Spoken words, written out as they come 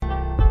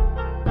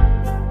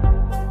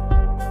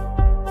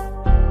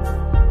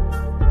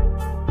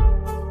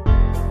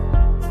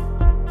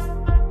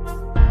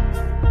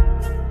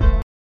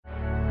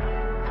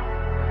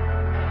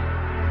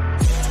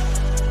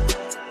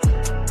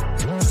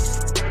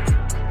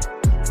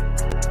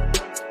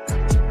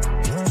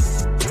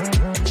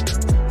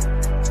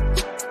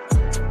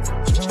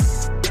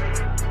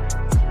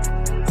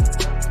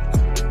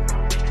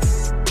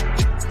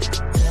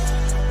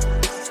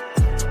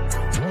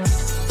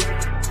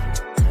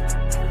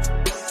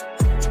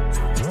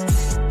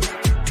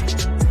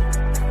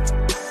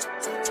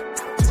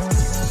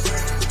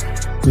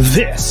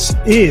This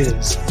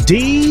is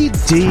DDS.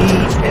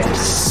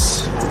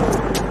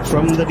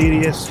 From the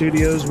DDS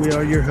studios, we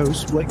are your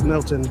hosts, Blake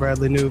Melton,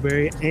 Bradley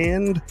Newberry,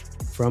 and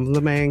from the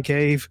man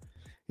cave,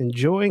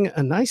 enjoying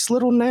a nice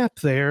little nap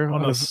there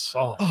on a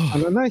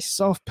nice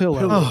soft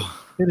pillow.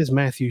 It is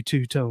Matthew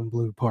Two-Tone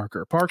Blue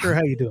Parker. Parker,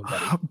 how you doing,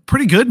 buddy?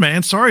 Pretty good,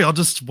 man. Sorry, y'all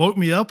just woke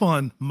me up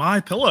on my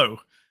pillow.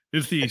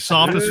 It's the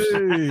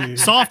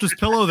softest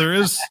pillow there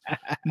is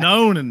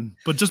known,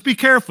 but just be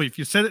careful. If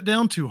you set it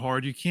down too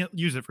hard, you can't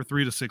use it for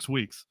 3 to 6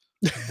 weeks.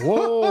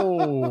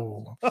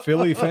 Whoa!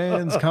 Philly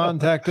fans,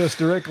 contact us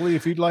directly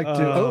if you'd like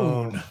to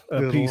own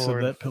a piece of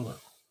that pillow.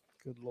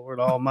 Good Lord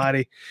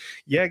Almighty.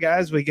 Yeah,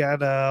 guys, we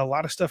got a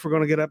lot of stuff we're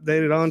going to get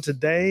updated on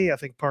today. I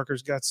think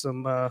Parker's got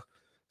some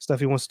stuff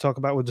he wants to talk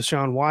about with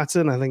Deshaun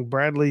Watson. I think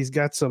Bradley's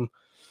got some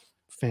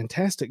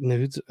fantastic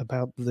news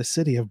about the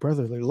city of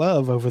brotherly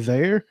love over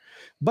there.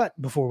 But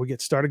before we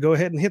get started, go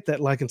ahead and hit that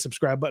like and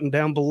subscribe button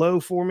down below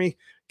for me.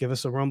 Give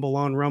us a rumble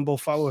on Rumble.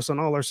 Follow us on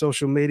all our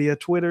social media,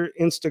 Twitter,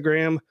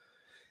 Instagram,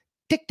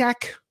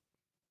 TikTok,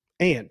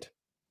 and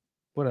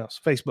what else?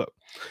 Facebook.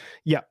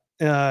 Yeah.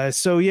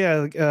 Also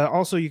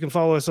you can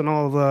follow us on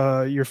all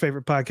of your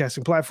favorite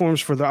podcasting platforms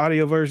for the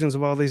audio versions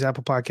of all these: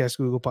 Apple Podcasts,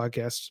 Google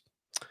Podcasts,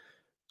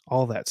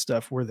 all that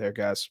stuff. We're there,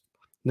 guys.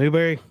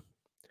 Newberry,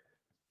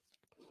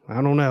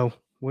 I don't know.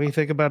 What do you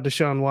think about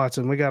Deshaun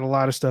Watson? We got a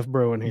lot of stuff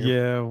brewing here.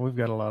 Yeah, we've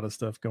got a lot of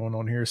stuff going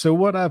on here. So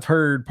what I've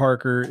heard,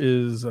 Parker,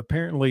 is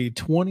apparently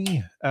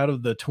 20 out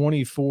of the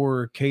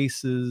 24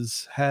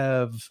 cases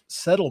have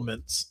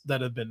settlements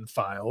that have been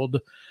filed.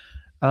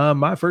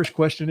 My first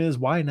question is,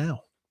 why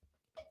now?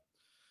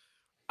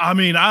 I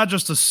mean, I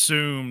just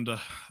assumed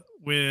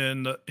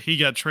when he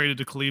got traded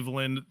to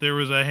Cleveland, there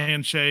was a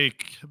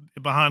handshake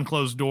behind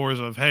closed doors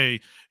of, hey,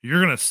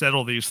 you're going to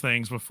settle these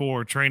things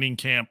before training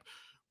camp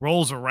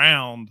rolls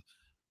around.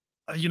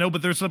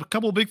 But there's a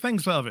couple of big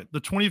things of it.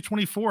 The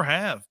 2024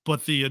 have,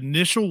 but the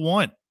initial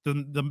one,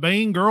 the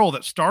main girl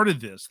that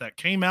started this, that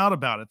came out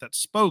about it, that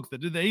spoke,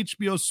 that did the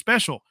HBO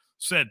special,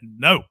 said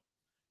no.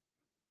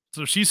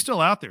 So she's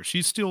still out there.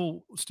 She's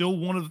still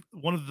one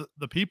of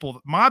the people.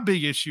 My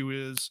big issue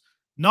is,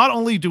 not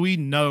only do we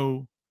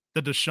know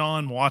that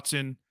Deshaun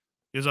Watson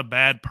is a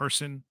bad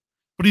person,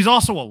 but he's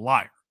also a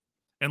liar.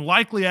 And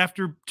likely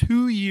after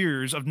 2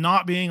 years of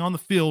not being on the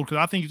field, because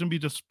I think he's going to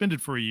be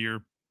suspended for a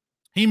year,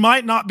 he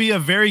might not be a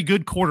very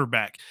good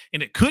quarterback.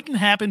 And it couldn't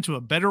happen to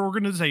a better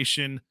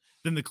organization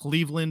than the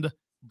Cleveland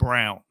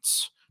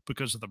Browns,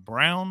 because the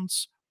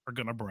Browns are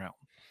going to Brown.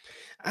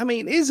 I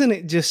mean, isn't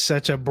it just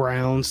such a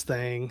Browns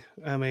thing?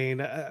 I mean,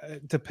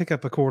 to pick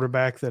up a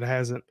quarterback that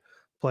hasn't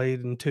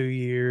played in 2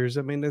 years.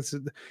 I mean,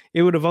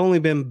 it would have only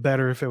been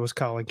better if it was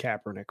Colin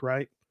Kaepernick,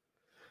 right?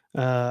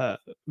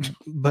 But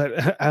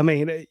I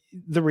mean,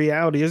 the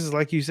reality is,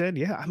 like you said,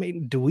 yeah. I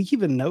mean, do we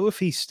even know if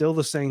he's still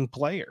the same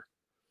player?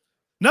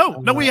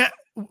 No,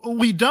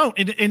 we don't.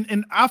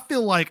 And I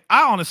feel like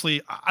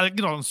I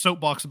get on a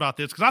soapbox about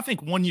this because I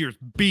think 1 year is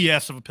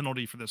BS of a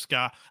penalty for this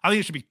guy. I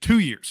think it should be 2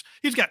 years.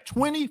 He's got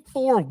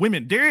 24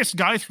 women. Darius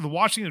Guice for the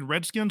Washington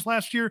Redskins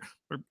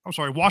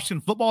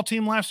Washington football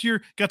team last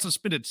year got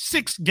suspended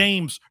 6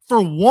 games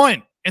for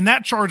 1. And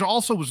that charge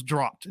also was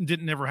dropped and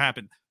didn't ever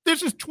happen.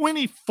 This is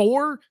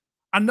 24.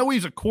 I know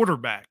he's a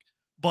quarterback,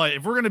 but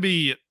if we're going to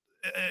be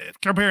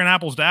comparing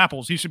apples to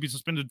apples, he should be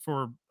suspended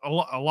for a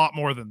lot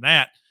more than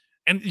that.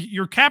 And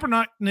your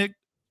Kaepernick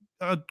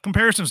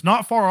comparison is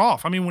not far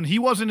off. I mean, when he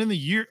wasn't in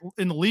the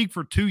league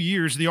for 2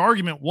 years, the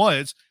argument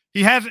was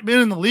he hasn't been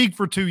in the league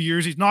for 2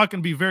 years. He's not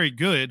going to be very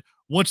good.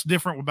 What's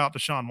different about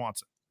Deshaun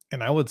Watson?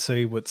 And I would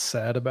say what's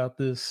sad about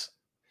this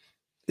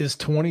is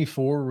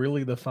 24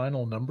 really the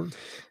final number?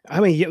 I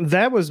mean,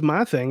 that was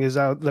my thing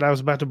that I was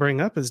about to bring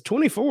up is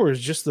 24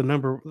 is just the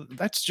number.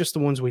 That's just the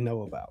ones we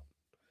know about.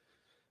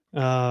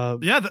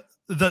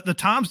 The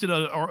Times did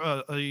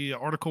a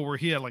article where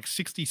he had like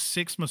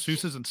 66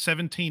 masseuses in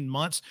 17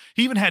 months.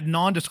 He even had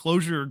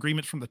non-disclosure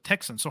agreements from the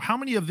Texans. So how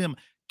many of them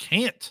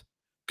can't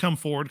come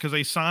forward because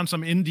they signed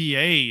some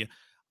NDA?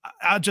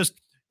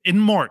 In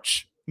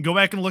March, go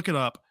back and look it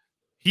up.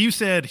 He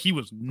said he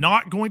was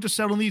not going to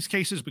settle these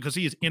cases because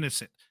he is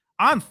innocent.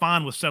 I'm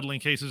fine with settling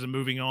cases and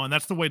moving on.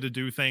 That's the way to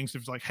do things.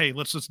 It's like, hey,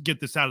 let's just get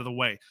this out of the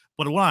way.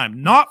 But what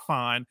I'm not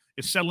fine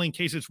is settling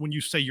cases when you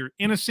say you're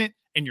innocent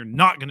and you're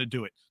not going to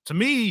do it. To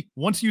me,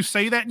 once you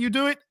say that and you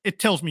do it, it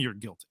tells me you're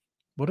guilty.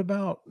 What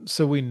about,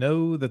 so we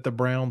know that the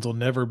Browns will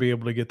never be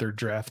able to get their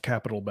draft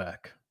capital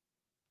back.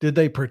 Did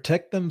they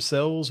protect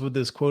themselves with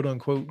this quote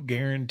unquote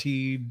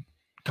guaranteed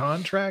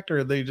contract, or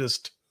are they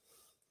just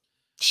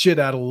shit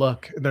out of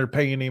luck and they're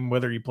paying him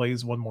whether he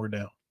plays one more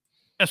down?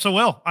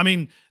 SOL. I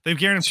mean, they've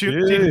guaranteed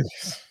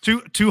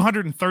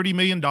 $230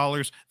 million.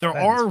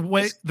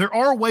 There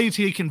are ways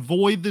he can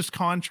void this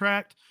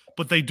contract,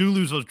 but they do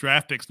lose those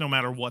draft picks no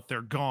matter what.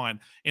 They're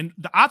gone. And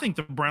I think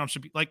the Browns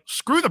should be like,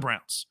 screw the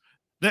Browns.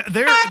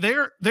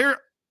 They're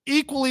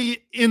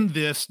equally in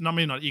this. I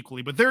mean, not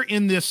equally, but they're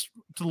in this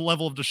to the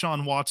level of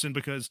Deshaun Watson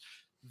because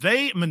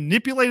they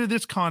manipulated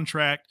this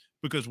contract.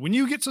 Because when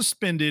you get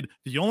suspended,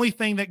 the only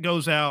thing that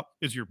goes out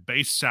is your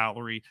base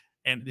salary.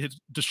 And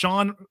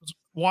Deshaun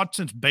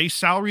Watson's base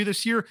salary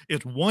this year is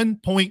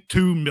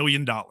 $1.2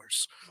 million.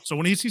 So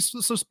when he's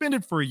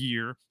suspended for a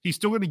year, he's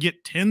still going to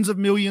get tens of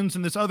millions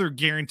in this other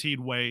guaranteed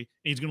way. And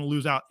he's going to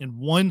lose out in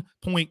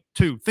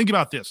 1.2. Think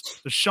about this.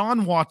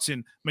 Deshaun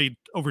Watson made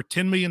over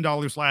 $10 million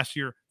last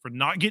year for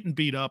not getting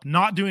beat up,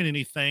 not doing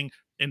anything,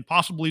 and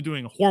possibly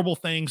doing horrible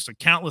things to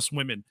countless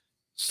women.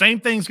 Same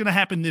thing's going to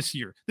happen this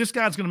year. This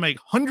guy's going to make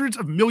hundreds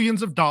of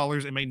millions of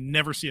dollars and may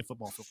never see a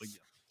football field again.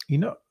 You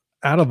know,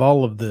 out of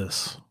all of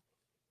this,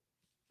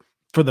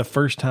 for the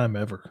first time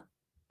ever,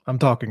 I'm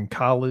talking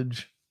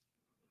college,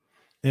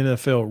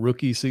 NFL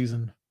rookie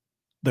season,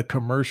 the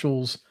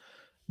commercials.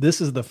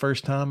 This is the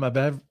first time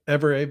I've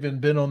ever even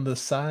been on the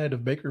side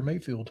of Baker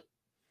Mayfield.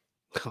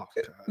 Oh,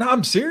 no,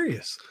 I'm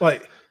serious.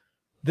 Like,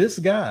 this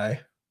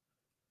guy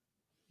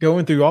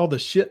going through all the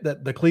shit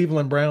that the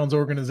Cleveland Browns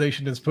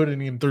organization is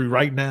putting him through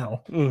right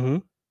now. Mm-hmm.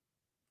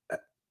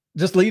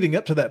 Just leading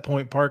up to that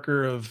point,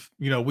 Parker, of,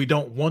 we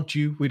don't want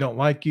you. We don't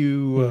like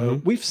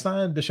you. We've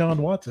signed Deshaun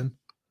Watson.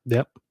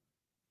 Yep.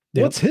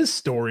 What's his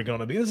story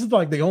going to be? This is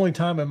like the only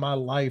time in my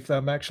life that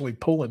I'm actually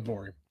pulling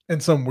for him in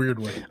some weird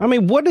way. I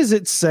mean, what does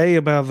it say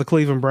about the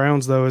Cleveland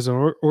Browns, though, as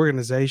an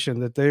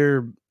organization, that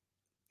they're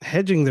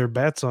hedging their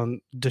bets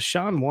on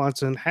Deshaun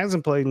Watson?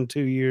 Hasn't played in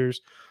 2 years.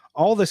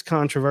 All this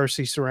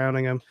controversy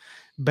surrounding him.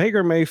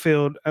 Baker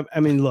Mayfield, I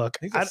mean, look,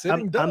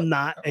 I'm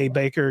not a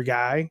Baker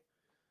guy,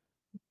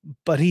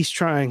 but he's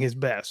trying his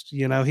best.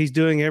 He's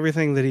doing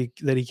everything that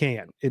he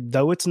can.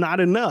 Though it's not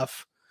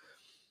enough,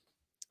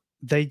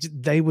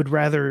 they would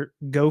rather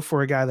go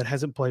for a guy that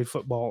hasn't played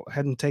football,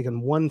 hadn't taken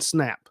one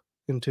snap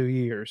in 2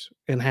 years,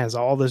 and has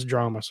all this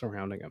drama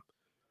surrounding him.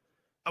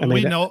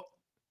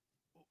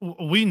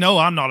 We know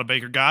I'm not a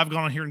Baker guy. I've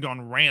gone on here and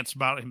gone rants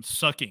about him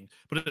sucking.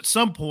 But at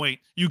some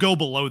point, you go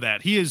below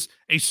that. He is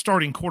a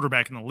starting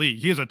quarterback in the league.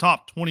 He is a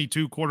top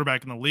 22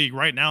 quarterback in the league.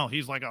 Right now,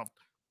 he's like a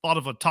thought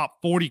of a top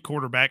 40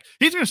 quarterback.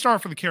 He's going to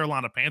start for the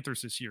Carolina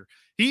Panthers this year.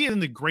 He is in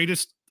the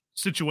greatest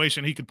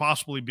situation he could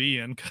possibly be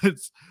in.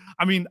 Because,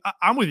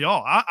 I'm with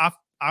y'all.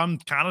 I'm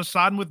kind of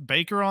siding with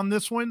Baker on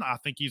this one. I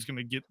think he's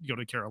going to go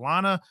to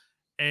Carolina.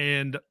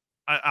 And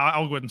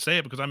I'll go ahead and say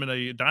it because I'm in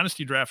a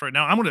dynasty draft right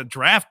now. I'm going to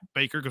draft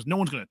Baker because no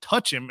one's going to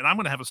touch him, and I'm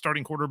going to have a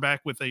starting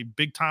quarterback with a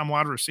big-time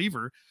wide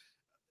receiver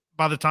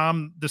by the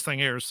time this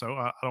thing airs. So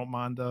I don't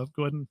mind. Go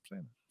ahead and say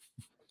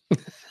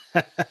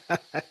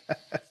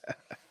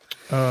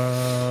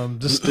that.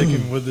 Just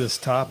sticking with this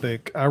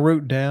topic, I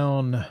wrote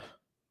down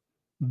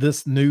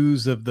this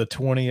news of the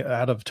 20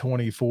 out of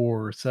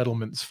 24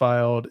 settlements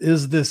filed.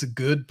 Is this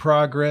good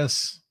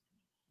progress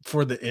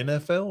for the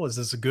NFL? Is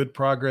this a good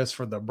progress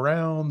for the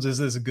Browns? Is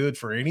this good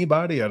for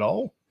anybody at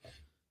all?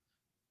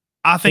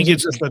 I think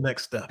it's just the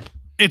next step.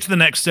 It's the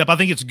next step. I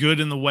think it's good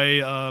in the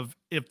way of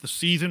if the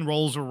season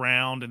rolls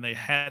around and they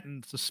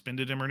hadn't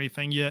suspended him or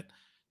anything yet,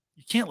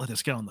 you can't let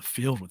this guy on the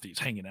field with these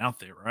hanging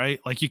out there, right?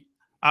 Like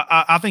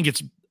I think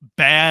it's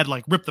bad.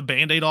 Like, rip the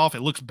Band-Aid off.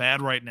 It looks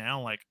bad right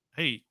now. Like,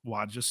 hey,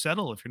 why just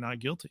settle if you're not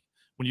guilty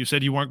when you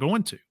said you weren't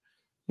going to?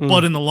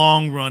 But in the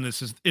long run, it's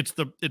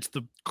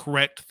the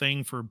correct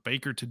thing for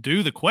Baker to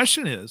do. The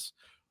question is,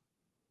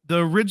 the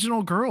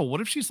original girl,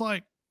 what if she's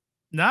like,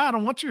 nah, I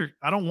don't want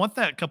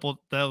that that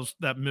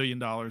 $1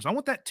 million. I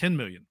want that 10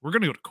 million. We're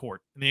going to go to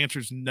court. And the answer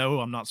is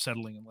no, I'm not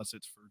settling unless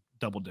it's for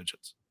double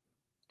digits.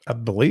 I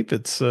believe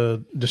it's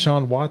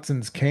Deshaun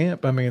Watson's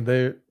camp. I mean,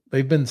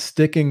 they've been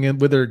sticking in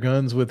with their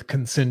guns with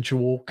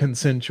consensual.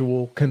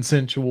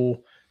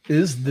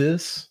 Is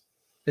this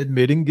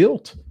admitting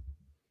guilt?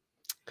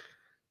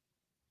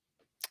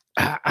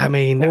 I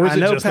mean, I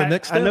know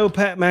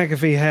Pat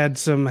McAfee had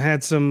some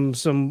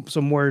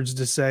words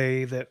to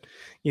say that,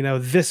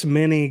 this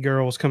many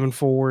girls coming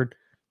forward,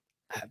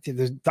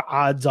 the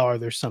odds are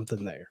there's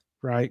something there,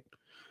 right?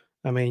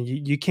 I mean,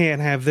 you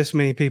can't have this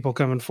many people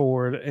coming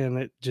forward and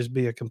it just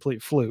be a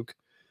complete fluke.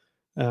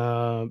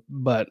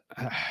 But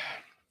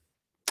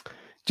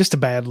just a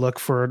bad look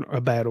for a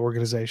bad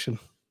organization,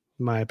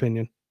 in my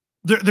opinion.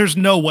 There's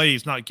no way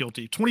he's not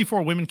guilty.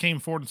 24 women came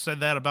forward and said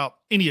that about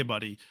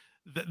anybody.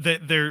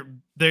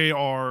 They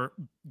are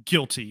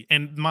guilty.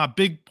 And my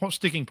big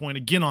sticking point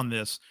again on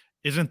this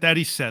isn't that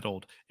he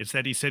settled. It's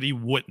that he said he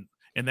wouldn't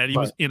and that he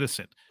was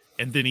innocent.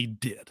 And then he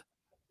did.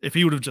 If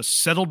he would have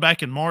just settled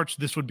back in March,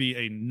 this would be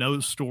a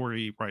no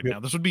story right now.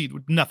 This would be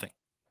nothing.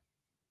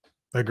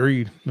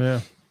 Agreed.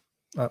 Yeah.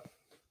 I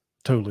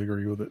totally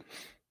agree with it.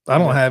 I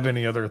don't have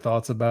any other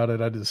thoughts about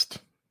it. It's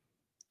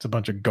a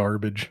bunch of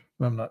garbage.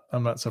 I'm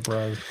not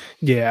surprised.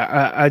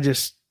 Yeah.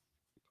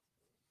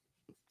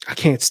 I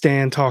can't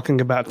stand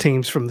talking about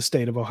teams from the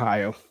state of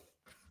Ohio.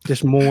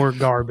 Just more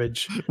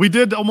garbage. We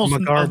did almost a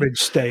garbage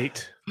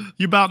state.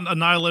 You about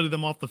annihilated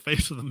them off the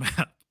face of the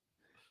map.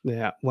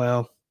 Yeah,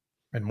 well.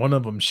 And one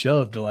of them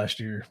shoved last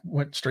year,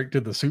 went straight to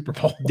the Super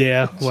Bowl.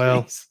 Yeah,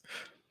 well,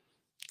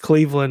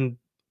 Cleveland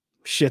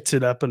shits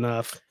it up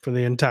enough for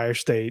the entire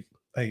state.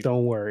 Hey,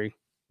 don't worry.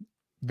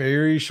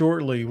 Very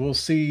shortly, we'll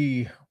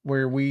see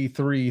where we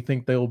three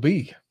think they'll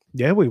be.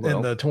 Yeah, we will.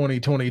 In the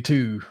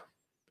 2022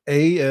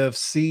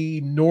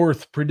 AFC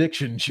North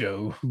prediction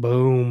show.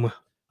 Boom.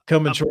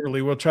 Coming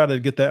shortly. We'll try to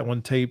get that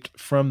one taped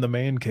from the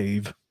man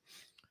cave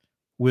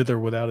with or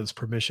without his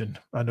permission.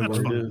 I know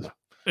where it is.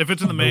 If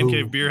it's in the man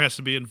cave, beer has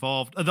to be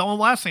involved. The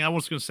only last thing I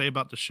was going to say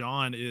about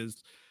Deshaun is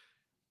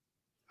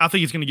I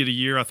think he's going to get a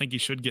year. I think he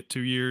should get 2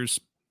 years.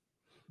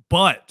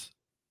 But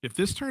if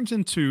this turns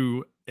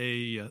into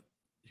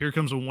here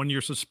comes a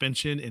 1-year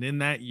suspension, and in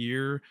that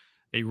year,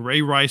 a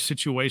Ray Rice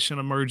situation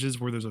emerges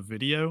where there's a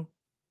video,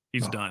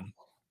 he's done.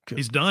 Good.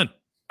 He's done.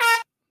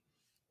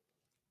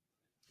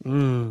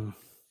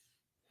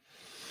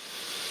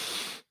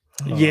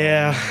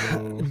 Yeah.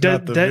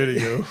 Not the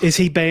video. Is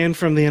he banned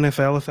from the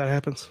NFL if that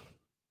happens?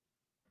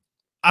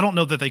 I don't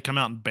know that they come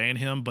out and ban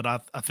him, but I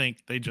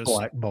think they just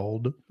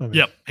blackballed.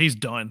 Yep, he's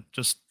done.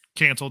 Just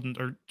canceled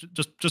or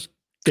just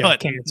cut.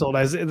 Canceled.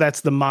 As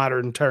that's the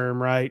modern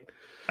term, right?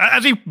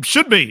 As he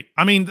should be.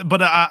 I mean,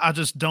 but I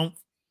just don't.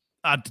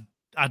 I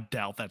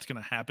doubt that's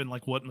going to happen.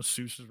 Like what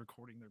masseuse is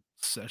recording their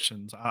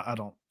sessions. I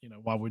don't.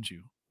 Why would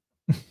you?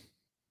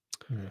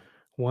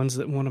 Ones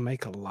that want to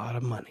make a lot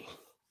of money.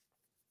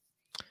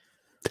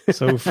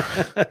 So from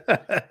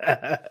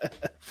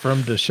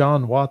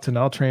Deshaun Watson,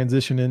 I'll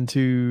transition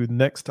into the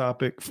next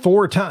topic.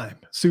 4-time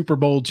Super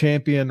Bowl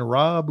champion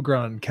Rob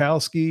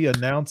Gronkowski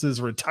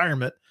announces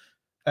retirement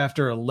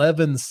after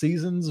 11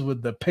 seasons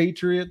with the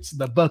Patriots,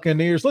 the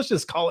Buccaneers. Let's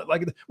just call it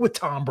like with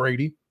Tom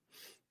Brady.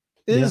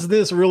 Is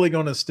this really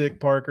going to stick,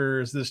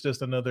 Parker? Is this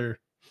just another,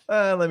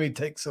 let me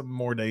take some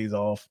more days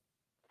off?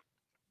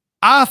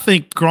 I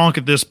think Gronk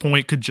at this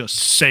point could just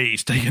say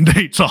he's taking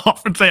dates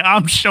off and say,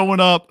 I'm showing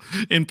up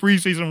in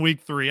preseason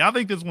week 3. I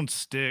think this one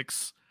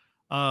sticks.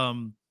 I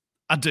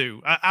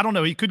do. I don't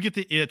know. He could get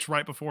the itch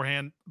right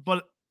beforehand,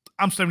 but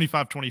I'm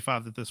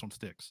 75-25 that this one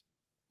sticks.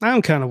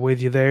 I'm kind of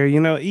with you there.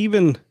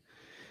 Even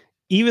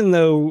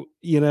though,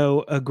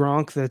 a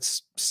Gronk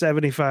that's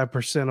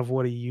 75% of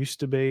what he used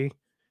to be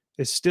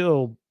is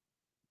still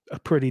a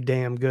pretty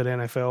damn good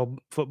NFL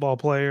football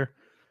player.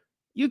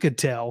 You could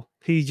tell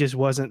he just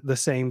wasn't the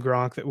same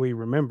Gronk that we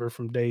remember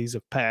from days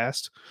of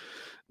past.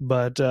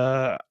 But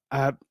there's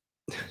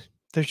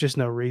just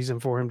no reason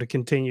for him to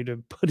continue to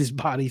put his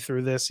body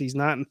through this. He's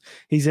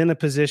in a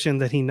position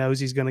that he knows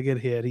he's going to get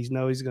hit. He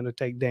knows he's going to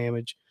take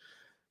damage.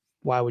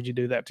 Why would you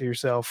do that to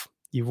yourself?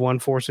 You've won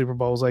 4 Super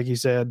Bowls, like you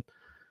said.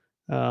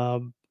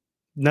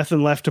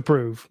 Nothing left to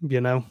prove.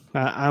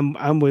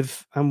 I'm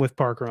with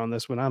Parker on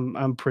this one.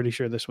 I'm pretty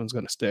sure this one's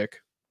going to stick.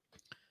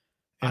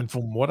 And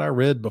from what I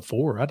read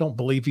before, I don't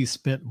believe he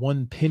spent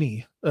 1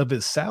 penny of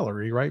his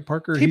salary, right,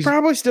 Parker? He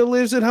probably still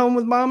lives at home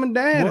with mom and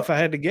dad, if I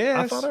had to guess.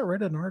 I thought I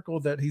read an article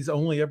that he's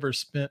only ever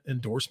spent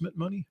endorsement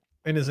money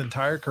in his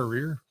entire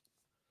career.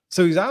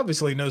 So he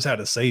obviously knows how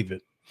to save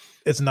it.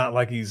 It's not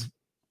like he's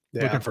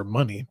looking for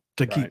money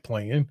to keep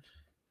playing.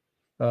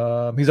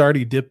 He's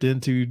already dipped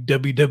into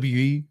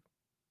WWE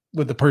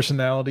with the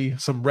personality,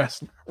 some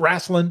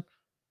wrestling.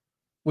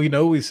 We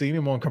know we've seen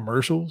him on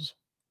commercials.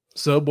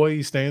 Subway,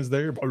 he stands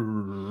there.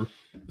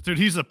 Dude,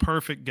 he's a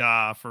perfect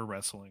guy for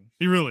wrestling.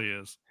 He really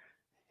is.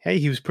 Hey,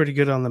 he was pretty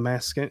good on the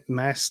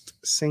Masked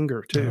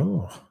Singer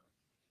too. Oh.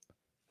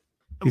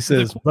 He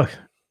says,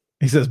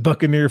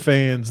 Buccaneer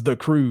fans, the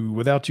crew,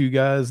 without you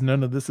guys,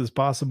 none of this is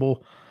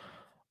possible.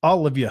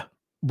 All of you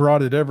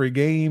brought it every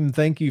game.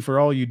 Thank you for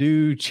all you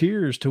do.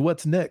 Cheers to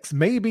what's next.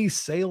 Maybe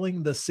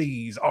sailing the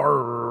seas.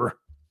 Arr.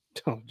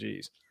 Oh,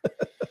 geez.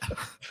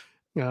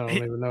 I don't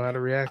even know how to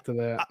react to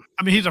that.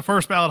 I mean, he's a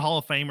first ballot Hall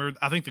of Famer.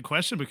 I think the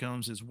question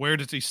becomes is where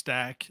does he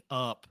stack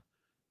up?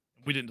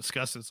 We didn't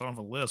discuss this on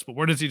the list, but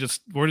where does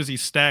he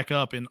stack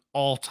up in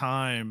all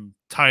time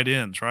tight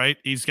ends, right?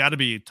 He's got to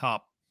be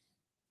top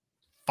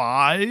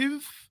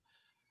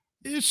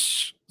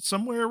 5-ish,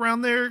 somewhere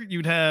around there.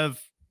 You'd have,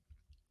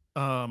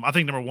 I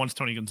think number 1's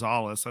Tony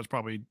Gonzalez. That's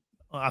probably,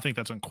 I think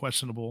that's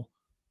unquestionable.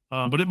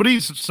 But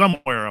he's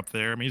somewhere up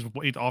there. I mean,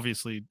 he's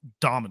obviously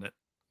dominant.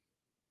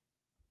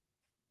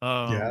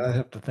 Yeah, I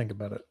have to think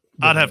about it.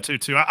 I'd have to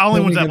too. I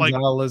only ones that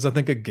Gonzalez, I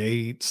think of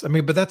Gates. I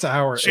mean, but that's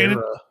our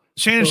era.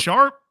 Shannon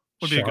Sharp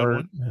would be a good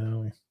one.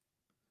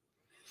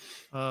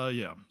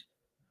 Yeah.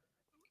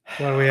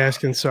 Why are we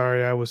asking?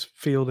 Sorry, I was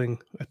fielding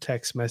a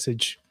text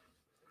message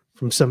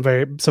from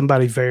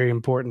somebody very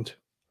important.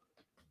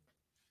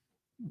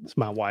 It's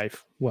my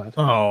wife. What?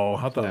 Oh,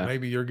 I thought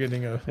maybe you're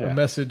getting a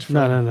message from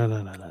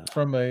no.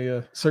 From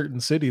a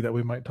certain city that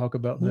we might talk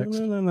about next.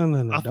 No. Don't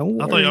worry. I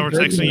thought y'all were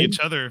texting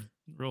each other.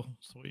 Real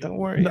sweet. Don't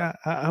worry.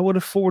 I would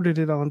have forwarded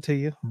it on to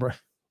you.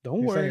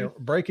 Don't worry.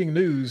 Breaking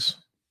news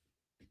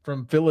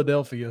from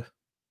Philadelphia.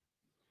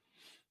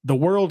 The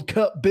World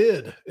Cup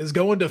bid is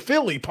going to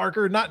Philly,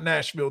 Parker, not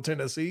Nashville,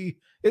 Tennessee.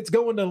 It's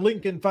going to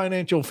Lincoln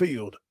Financial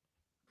Field.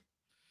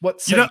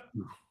 What say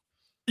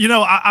you?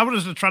 I would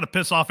just try to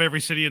piss off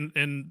every city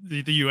in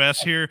the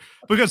U.S. here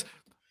because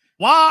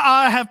while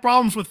I have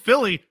problems with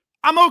Philly,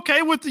 I'm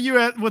okay with the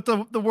US with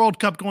the World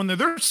Cup going there.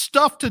 There's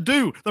stuff to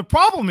do. The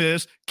problem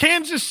is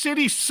Kansas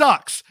City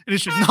sucks, and it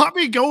should not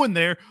be going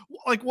there.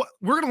 Like what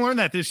we're going to learn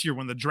that this year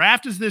when the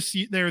draft is this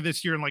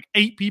year, and like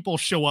 8 people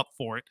show up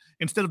for it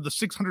instead of the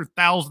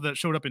 600,000 that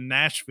showed up in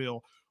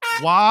Nashville.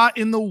 Why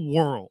in the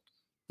world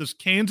does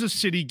Kansas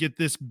City get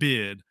this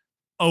bid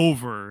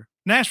over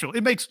Nashville?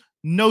 It makes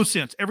no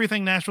sense.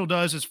 Everything Nashville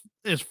does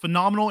is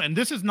phenomenal, and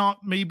this is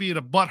not me being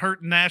a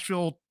butthurt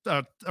Nashville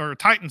or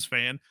Titans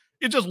fan.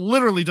 It just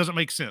literally doesn't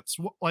make sense.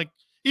 Like,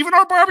 even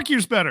our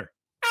barbecue's better.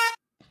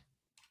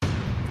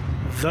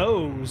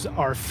 Those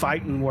are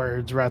fighting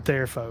words right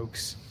there,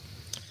 folks.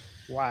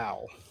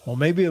 Wow. Well,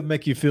 maybe it'll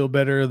make you feel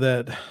better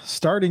that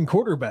starting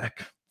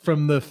quarterback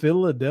from the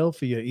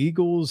Philadelphia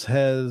Eagles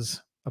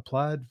has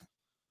applied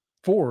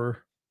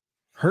for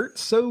Hurt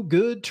So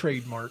Good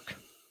trademark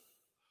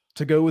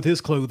to go with his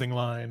clothing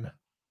line.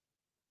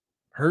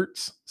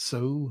 Hurts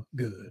so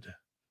good.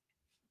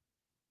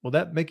 Will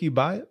that make you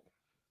buy it?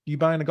 You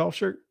buying a golf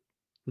shirt?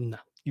 No.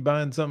 You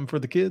buying something for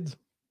the kids?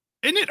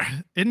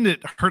 Isn't it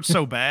hurt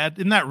so bad?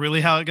 Isn't that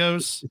really how it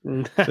goes?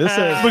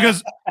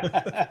 Because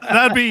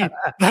that'd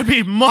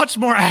be much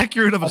more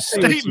accurate of a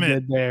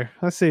statement.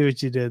 I see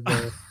what you did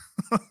there.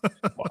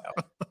 Wow.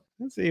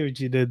 I see what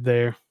you did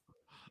there.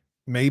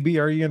 Maybe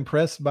are you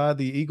impressed by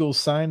the Eagles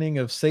signing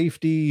of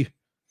safety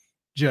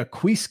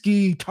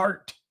Jaquiski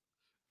Tart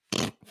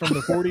from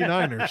the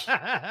 49ers?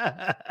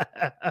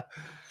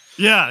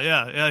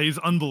 Yeah. He's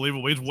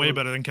unbelievable. He's way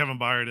better than Kevin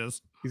Byard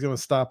is. He's going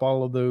to stop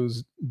all of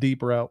those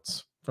deep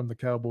routes from the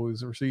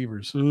Cowboys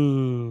receivers.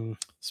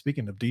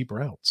 Speaking of deep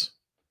routes,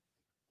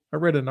 I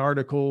read an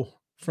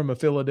article from a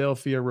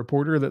Philadelphia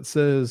reporter that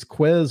says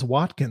Quez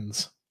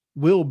Watkins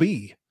will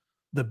be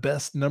the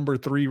best number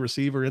 3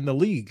 receiver in the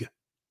league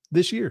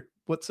this year.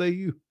 What say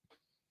you?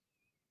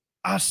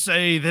 I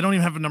say they don't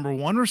even have a number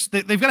 1.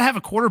 They've got to have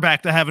a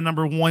quarterback to have a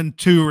number 1,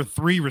 2, or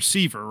 3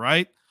 receiver,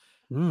 right?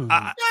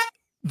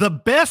 The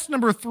best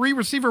number 3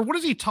 receiver, what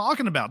is he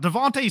talking about?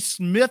 Devontae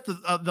Smith,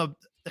 the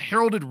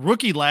heralded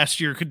rookie last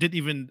year, didn't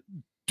even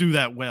do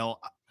that well.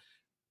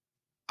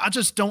 I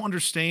just don't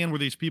understand where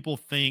these people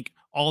think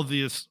all of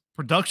this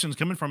production's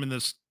coming from in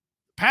this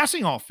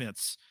passing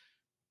offense.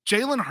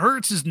 Jalen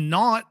Hurts is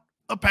not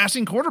a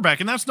passing quarterback,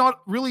 and that's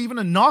not really even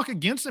a knock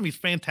against him. He's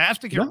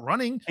fantastic at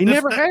running. He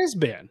never has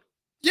been.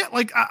 Yeah,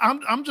 like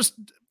I'm just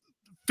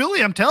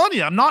Philly. I'm telling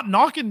you, I'm not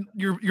knocking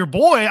your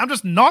boy. I'm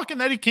just knocking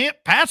that he can't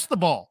pass the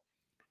ball.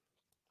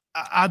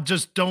 I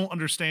just don't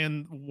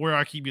understand where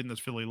I keep getting this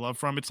Philly love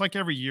from. It's like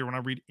every year when I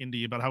read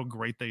Indy about how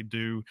great they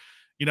do.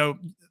 You know,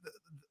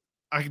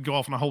 I could go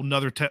off on a whole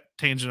nother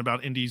tangent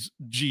about Indy's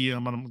GM,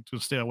 and I'm going to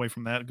stay away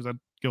from that because I'd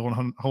go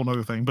on a whole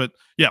nother thing. But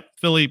yeah,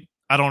 Philly,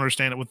 I don't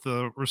understand it with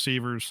the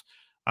receivers.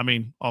 I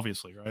mean,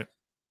 obviously, right?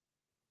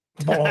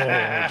 Oh,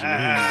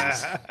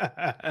 jeez.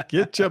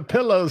 Get your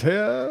pillows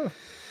here.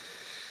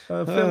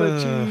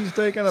 Philly cheese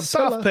taking a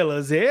soft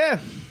pillows here.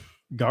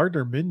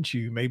 Gardner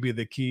Minshew may be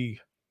the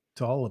key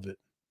to all of it.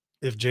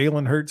 If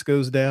Jalen Hurts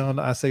goes down,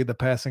 I say the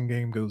passing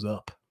game goes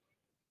up.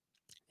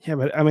 Yeah,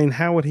 but I mean,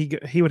 how would he go?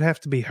 He would have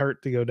to be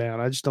hurt to go down.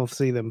 I just don't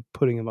see them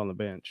putting him on the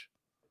bench.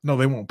 No,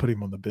 they won't put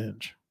him on the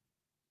bench.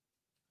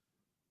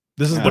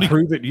 This is the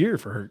prove it year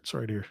for Hurts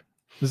right here.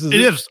 It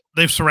is.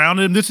 They've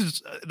surrounded him. This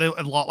is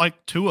a lot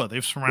like Tua.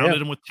 They've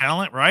surrounded him with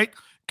talent, right?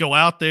 Go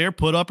out there,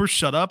 put up or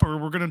shut up, or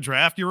we're going to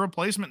draft your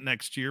replacement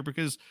next year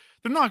because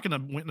they're not going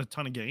to win a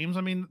ton of games.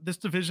 I mean, this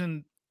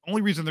division,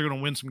 only reason they're going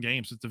to win some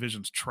games, this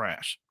division's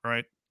trash,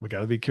 right? We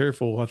got to be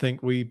careful. I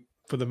think we,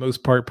 for the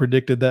most part,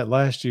 predicted that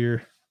last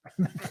year.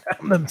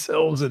 Found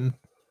themselves in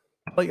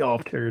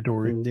playoff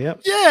territory.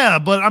 Yep. Yeah,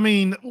 but I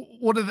mean,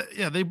 what are they?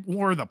 Yeah, they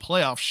were in the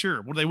playoffs,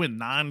 sure. Would they win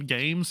 9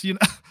 games? You know,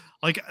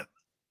 like.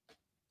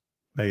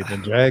 Hey, the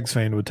Jags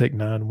fan would take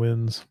 9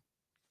 wins.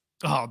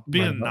 Oh,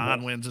 being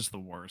 9 wins is the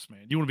worst,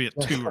 man. You want to be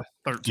at 2 or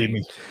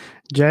 13.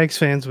 Jags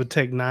fans would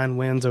take 9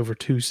 wins over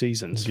 2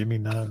 seasons. Give me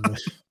 9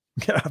 wins.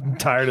 I'm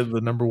tired of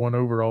the number 1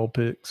 overall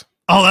picks.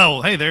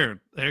 Oh, hey,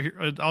 there.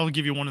 I'll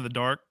give you one in the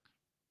dark.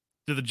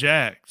 Do the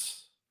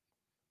Jags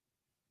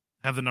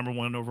have the number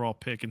 1 overall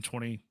pick in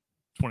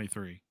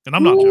 2023? And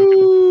I'm not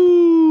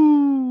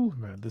joking.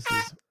 Man,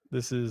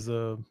 this is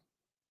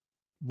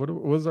what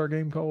was our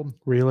game called?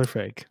 Real or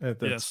fake?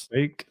 That's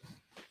fake.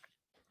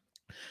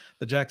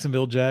 The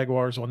Jacksonville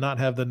Jaguars will not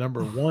have the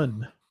number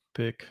 1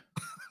 pick.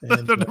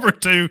 And the number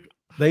 2.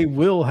 They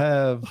will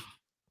have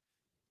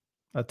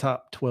a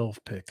top 12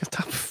 pick.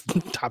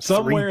 Top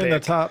somewhere 3 in the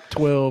top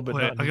 12. But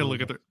wait, I gotta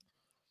look at their.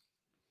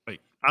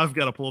 Wait, I've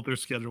got to pull up their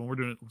schedule. We're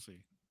doing it. Let's see.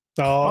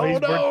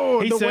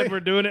 He said we're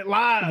doing it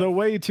live. The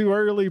way too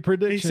early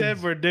prediction. He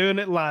said we're doing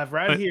it live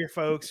right here,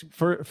 folks.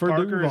 For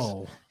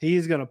Duval.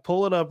 He's going to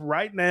pull it up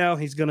right now.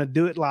 He's going to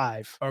do it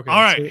live. Okay. All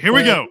right, here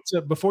we go.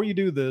 So before you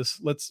do this,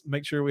 let's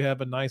make sure we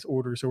have a nice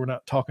order so we're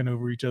not talking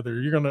over each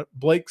other.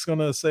 Blake's going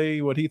to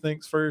say what he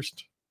thinks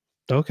first.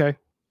 Okay.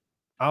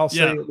 I'll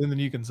say it and then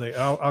you can say.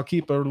 I'll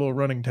keep a little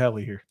running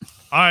tally here.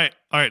 All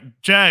right.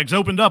 Jags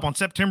opened up on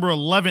September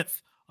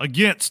 11th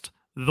against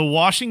the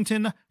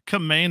Washington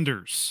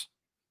Commanders.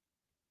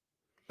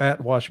 At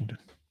Washington.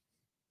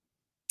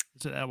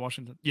 Is it at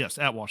Washington? Yes,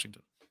 at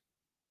Washington.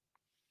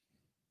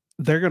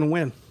 They're going to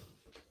win.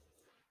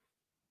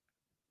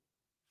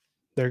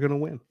 They're going to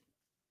win.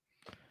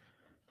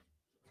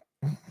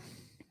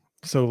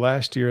 So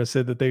last year I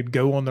said that they'd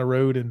go on the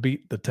road and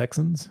beat the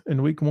Texans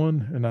in week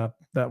 1, and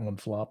that one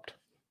flopped.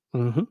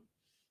 Mm-hmm.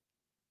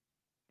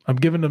 I'm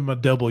giving them a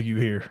W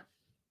here.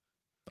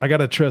 I got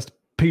to trust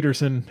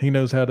Peterson. He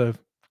knows how to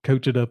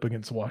coach it up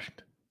against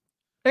Washington.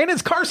 And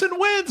it's Carson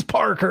Wentz,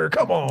 Parker.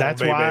 Come on,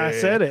 That's baby. why I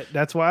said it.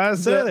 That's why I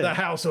said it. The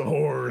house of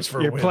horrors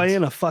for You're Wentz.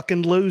 playing a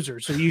fucking loser,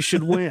 so you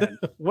should win.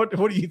 What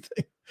do you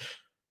think?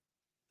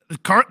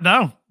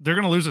 No, they're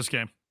going to lose this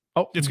game.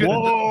 Oh, It's good.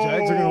 The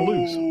Jags are going to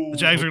lose. The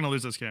Jags are going to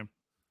lose this game.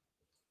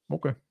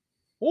 Okay.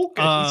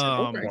 Okay.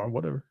 Okay.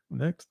 Whatever.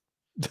 Next.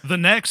 The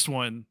next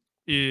one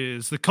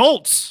is the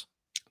Colts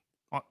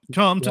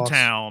come to Loss.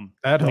 town.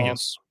 At home.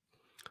 Loss.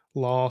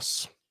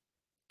 Loss.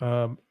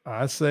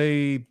 I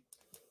say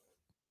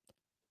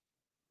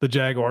the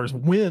Jaguars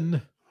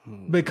win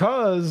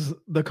because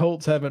the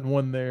Colts haven't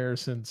won there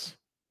since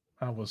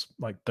I was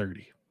like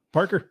 30.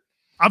 Parker?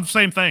 I'm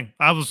same thing.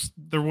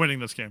 They're winning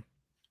this game.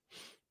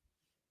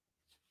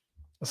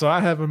 So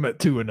I have them at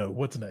 2-0.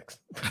 What's next?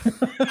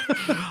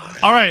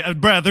 All right,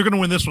 Brad, they're going to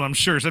win this one, I'm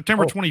sure.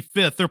 September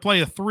 25th, they're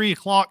playing a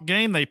 3:00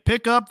 game.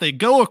 They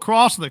go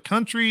across the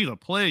country to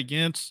play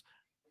against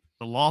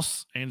the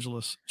Los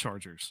Angeles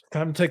Chargers.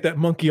 Time to take that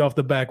monkey off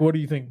the back. What do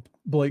you think,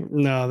 Blake?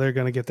 No, they're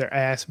going to get their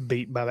ass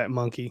beat by that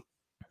monkey.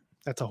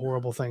 That's a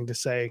horrible thing to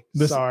say.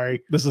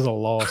 Sorry. This is a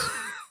loss.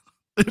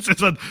 This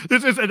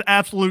is an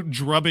absolute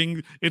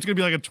drubbing. It's going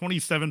to be like a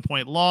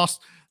 27-point loss.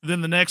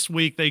 Then the next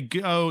week,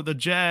 the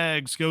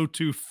Jags go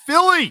to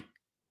Philly.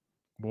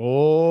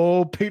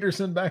 Whoa,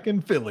 Peterson back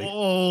in Philly.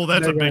 Oh,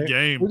 that's a big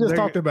game. We just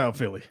talked about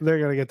Philly. They're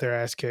going to get their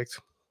ass kicked.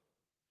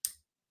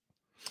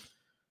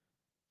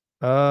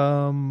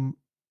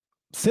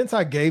 Since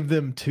I gave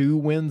them 2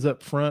 wins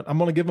up front, I'm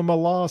going to give them a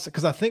loss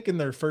because I think in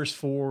their first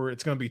 4,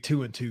 it's going to be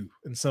 2-2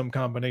 in some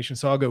combination.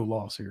 So I'll go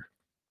loss here.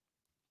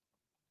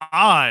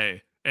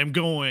 I am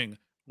going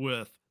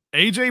with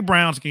A.J.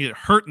 Brown's going to get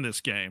hurt in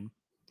this game.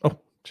 Oh,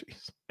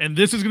 jeez. And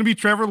this is going to be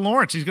Trevor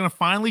Lawrence. He's going to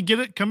finally get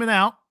it coming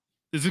out.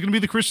 This is going to be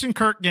the Christian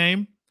Kirk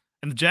game.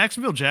 And the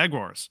Jacksonville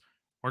Jaguars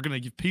are going to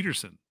give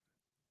Peterson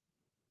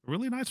a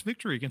really nice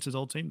victory against his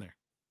old team there.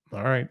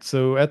 All right.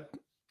 So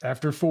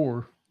after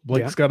 4,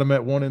 Blake's got them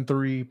at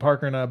 1-3.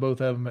 Parker and I both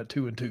have them at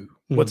 2-2.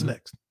 What's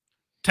next?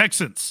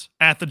 Texans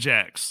at the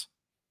Jags.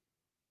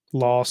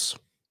 Loss.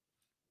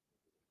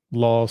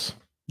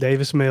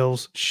 Davis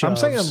Mills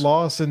shoves. I'm saying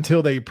loss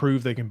until they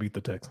prove they can beat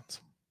the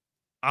Texans.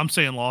 I'm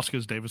saying loss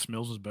because Davis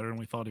Mills is better than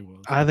we thought he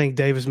was. I think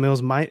Davis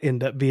Mills might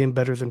end up being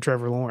better than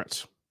Trevor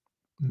Lawrence.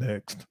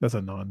 Next. That's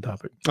a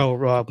non-topic. Oh,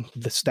 Rob,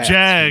 the stats.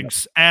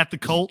 Jags at the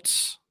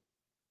Colts.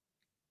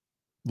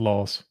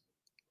 Loss.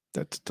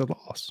 That's the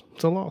loss.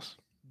 It's a loss.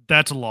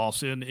 That's a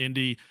loss in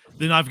Indy.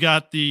 Then I've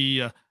got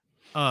the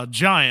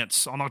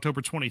Giants on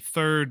October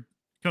 23rd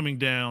coming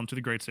down to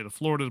the great state of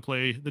Florida to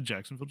play the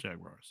Jacksonville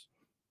Jaguars.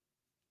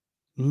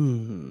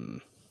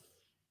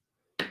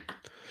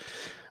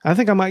 I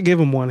think I might give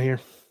them one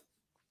here.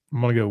 I'm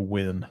going to go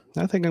win.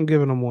 I think I'm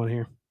giving them one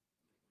here.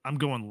 I'm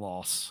going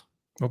loss.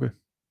 Okay.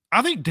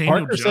 I think Daniel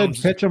Parker Jones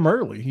said catch them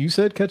early. You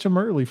said catch them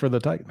early for the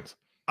Titans.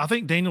 I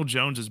think Daniel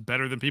Jones is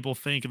better than people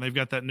think, and they've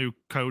got that new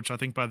coach. I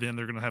think by then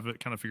they're going to have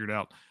it kind of figured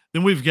out.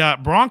 Then we've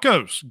got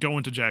Broncos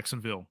going to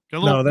Jacksonville.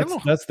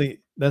 That's the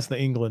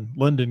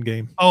England-London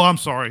game. Oh, I'm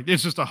sorry.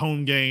 It's just a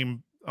home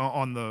game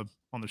on the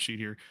sheet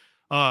here.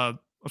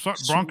 Sorry,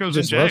 Broncos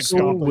and Jags.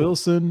 Russell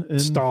Wilson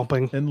and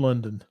stomping in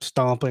London.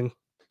 Stomping.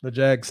 The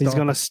Jags. He's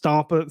going to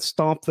stomp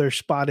their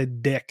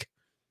spotted dick.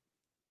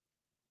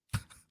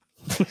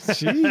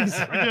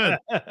 Jeez. Pretty good.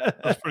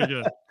 That's pretty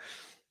good.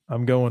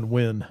 I'm going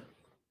win.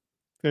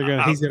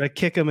 He's going to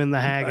kick him in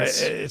the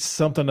haggis. It's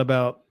something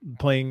about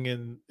playing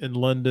in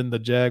London. The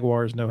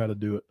Jaguars know how to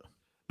do it.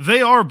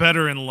 They are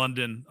better in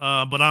London,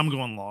 but I'm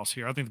going loss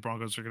here. I think the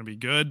Broncos are going to be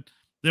good.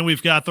 Then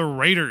we've got the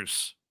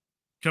Raiders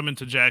coming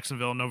to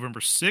Jacksonville November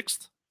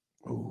 6th.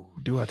 Oh,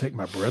 do I take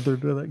my brother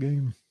to that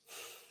game?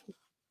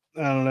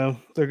 I don't know.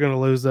 They're going to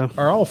lose, though.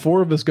 Are all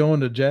 4 of us going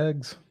to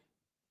Jags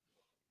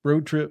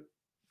road trip?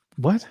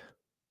 What?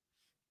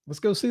 Let's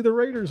go see the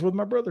Raiders with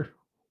my brother.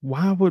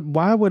 Why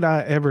would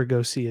I ever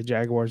go see a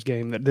Jaguars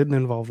game that didn't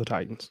involve the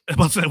Titans? It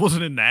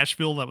wasn't in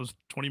Nashville. That was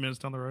 20 minutes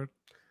down the road.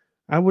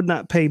 I would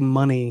not pay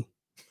money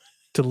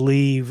to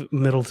leave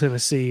Middle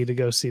Tennessee to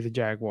go see the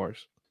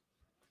Jaguars.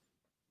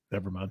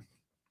 Never mind.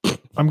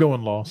 I'm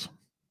going loss.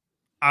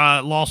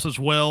 Loss as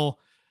well.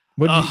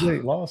 What did you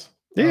say? Loss?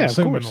 Yeah, of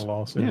course. A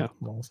loss. Yeah.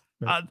 Loss.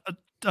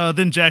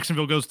 Then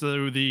Jacksonville goes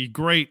to the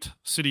great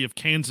city of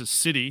Kansas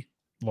City.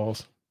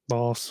 Loss.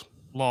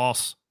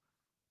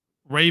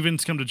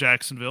 Ravens come to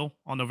Jacksonville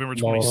on November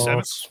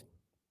 27th.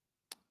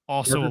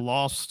 Also a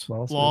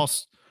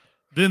loss.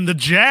 Then the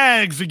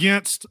Jags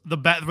against for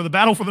the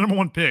battle for the number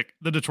 1 pick,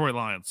 the Detroit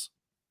Lions.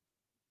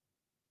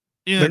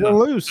 They're going to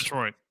lose.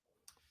 Detroit.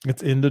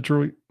 It's in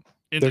Detroit.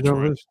 They're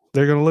going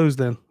to lose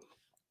then.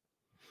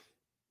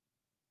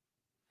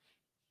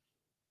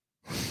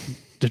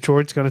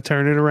 Detroit's going to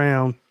turn it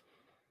around.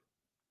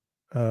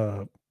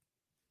 Come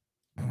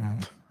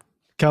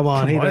Come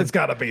on. it's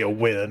got to be a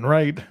win,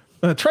 right?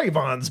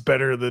 Trayvon's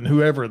better than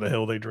whoever the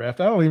hell they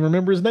draft. I don't even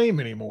remember his name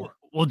anymore.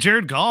 Well,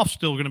 Jared Goff's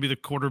still going to be the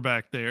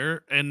quarterback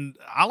there, and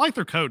I like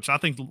their coach. I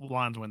think the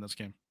Lions win this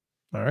game.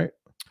 All right.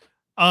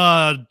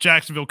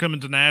 Jacksonville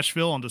coming to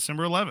Nashville on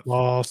December 11th.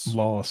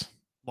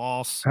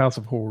 Loss. House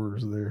of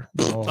Horrors there.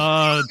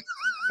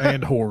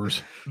 And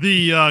horrors.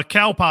 The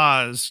Cow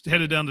Pies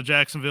headed down to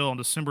Jacksonville on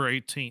December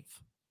 18th.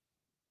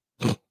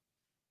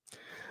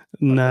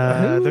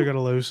 Nah, they're going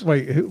to lose.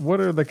 Wait, what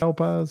are the Cow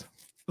Pies?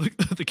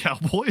 The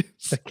Cowboys.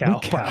 The Cow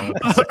Pies.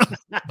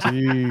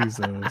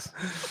 Jesus.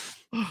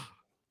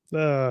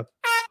 That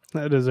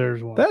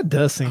deserves one. That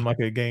does seem like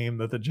a game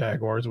that the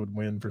Jaguars would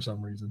win for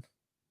some reason.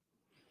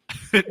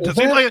 It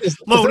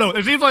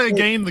seems like a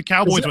game the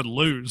Cowboys would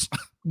lose.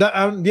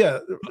 Yeah.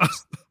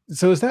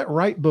 So is that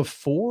right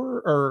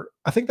before, or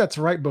I think that's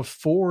right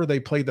before they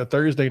played the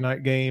Thursday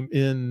night game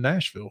in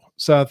Nashville.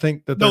 So I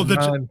think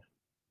that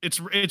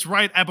it's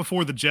right at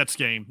before the Jets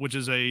game, which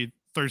is a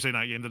Thursday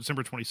night game,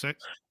 December 26th.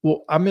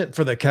 Well, I meant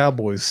for the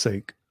Cowboys'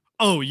 sake.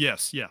 Oh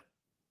yes, yeah.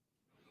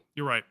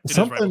 You're right.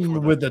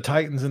 Something with the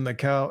Titans and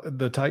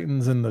the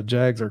Titans and the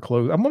Jags are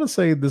close. I'm going to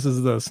say this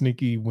is the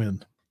sneaky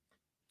win.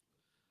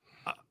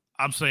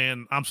 I'm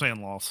saying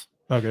loss.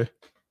 Okay.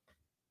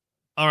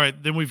 All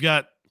right, then we've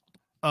got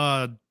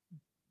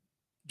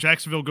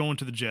Jacksonville going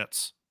to the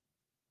Jets.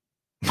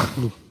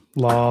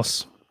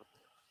 Loss.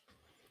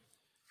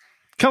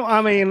 Come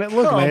on, man.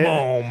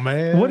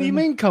 What do you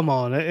mean? Come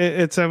on.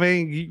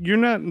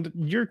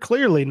 You're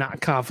clearly not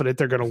confident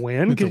they're going to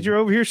win because you're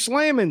over here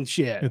slamming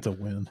shit. It's a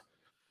win.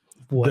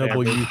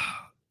 Whatever. W.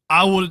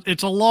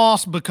 It's a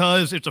loss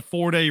because it's a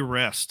 4-day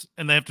rest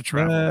and they have to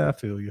travel. I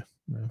feel you.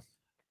 Yeah.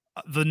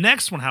 The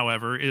next one,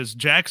 however, is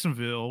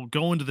Jacksonville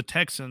going to the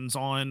Texans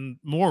on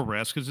more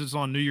rest because it's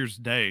on New Year's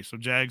Day. So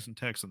Jags and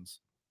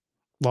Texans.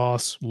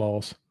 Loss.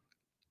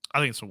 I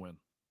think it's a win.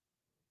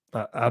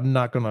 I'm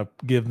not going to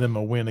give them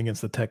a win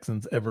against the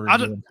Texans ever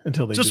again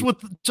until they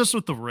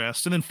with the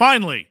rest. And then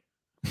finally,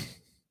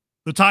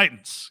 the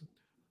Titans.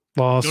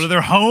 Loss. Go to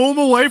their home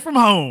away from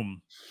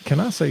home. Can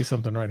I say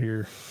something right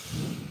here?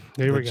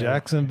 Here we go.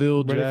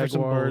 Jacksonville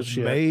Jaguars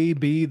may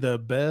be the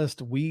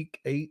best Week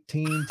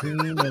 18 team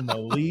in the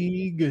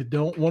league.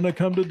 Don't want to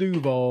come to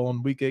Duval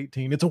on Week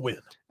 18. It's a win.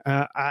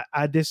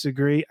 I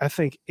disagree. I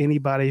think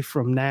anybody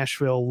from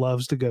Nashville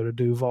loves to go to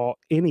Duval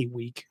any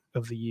week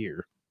of the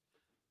year.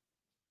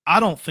 I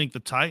don't think the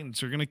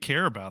Titans are going to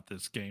care about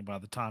this game by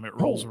the time it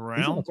rolls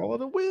around. Call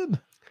it a win.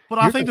 But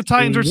I think the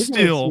Titans are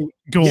still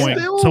going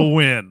to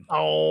win.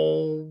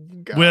 Oh,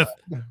 God. With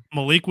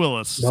Malik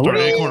Willis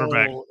starting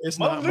quarterback. It's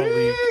not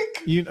Malik.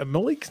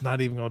 Malik's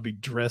not even going to be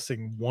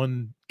dressing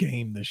one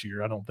game this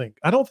year. I don't think.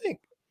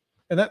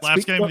 And that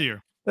last game of the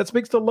year. That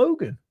speaks to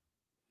Logan.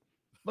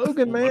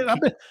 Logan, man,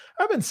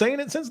 I've been saying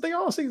it since the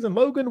offseason.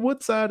 Logan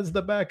Woodside is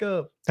the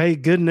backup. Hey,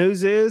 good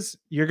news is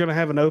you're going to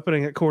have an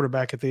opening at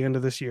quarterback at the end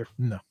of this year.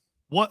 No.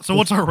 What? So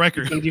what's our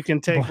record? And you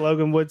can take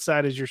Logan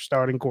Woodside as your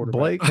starting quarterback.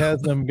 Blake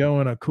has them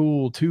going a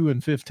cool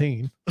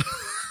 2-15.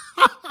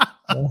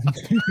 1,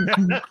 2,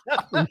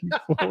 3,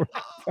 4,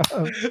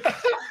 5.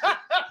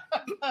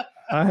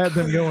 I had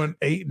them going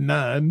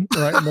 8-9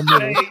 right in the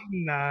middle.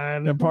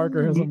 8-9. And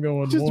Parker has them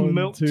going just 1,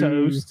 milk 2,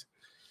 toast.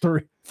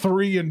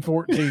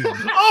 3-14.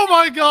 Oh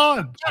my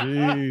God.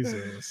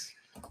 Jesus.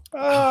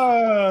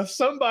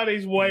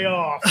 Somebody's way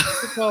off.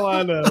 That's all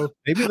I know.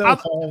 Maybe they'll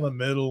fall in the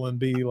middle and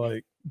be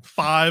like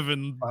 5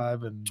 and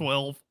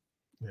 12.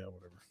 Yeah,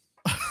 whatever.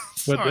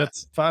 But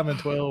that's 5 and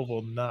 12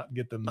 will not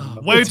get them.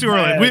 Way too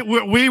early.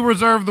 We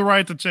reserve the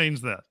right to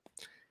change that.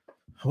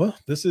 Well,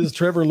 this is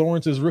Trevor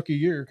Lawrence's rookie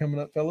year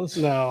coming up, fellas.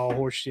 No,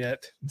 horseshit.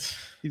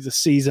 He's a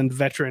seasoned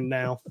veteran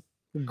now.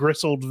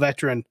 Gristled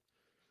veteran.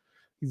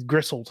 He's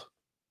gristled.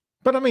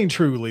 But I mean,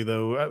 truly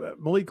though,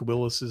 Malik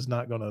Willis is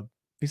not going to.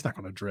 He's not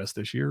going to dress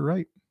this year,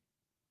 right?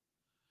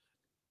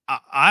 I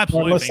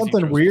absolutely. Unless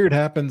something weird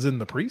happens in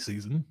the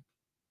preseason,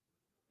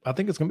 I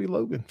think it's going to be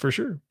Logan for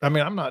sure. I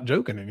mean, I'm not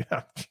joking.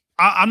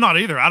 I'm not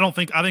either. I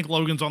think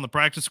Logan's on the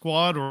practice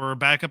squad or a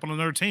backup on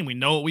another team. We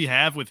know what we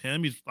have with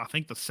him. He's, I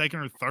think, the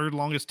second or third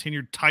longest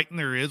tenured Titan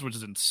there is, which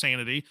is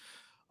insanity.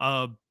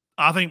 I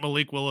think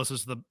Malik Willis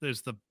is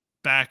the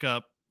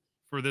backup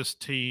for this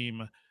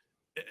team.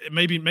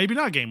 Maybe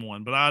not game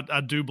one, but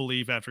I do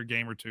believe after a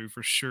game or two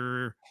for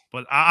sure.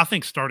 But I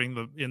think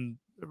starting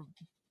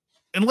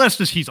unless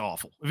he's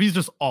awful. If he's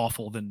just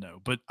awful, then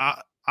no. But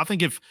I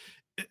think if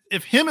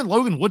him and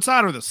Logan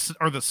Woodside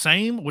are the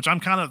same, which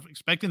I'm kind of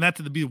expecting that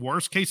to be the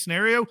worst case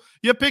scenario,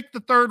 you pick the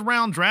 3rd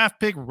round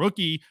draft pick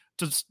rookie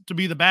to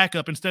be the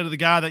backup instead of the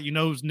guy that you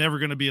know is never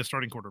going to be a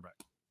starting quarterback.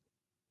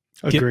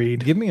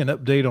 Agreed. Give me an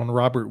update on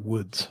Robert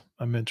Woods.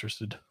 I'm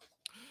interested.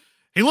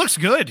 He looks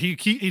good.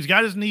 He's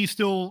got his knee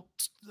still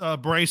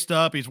braced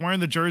up. He's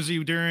wearing the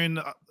jersey during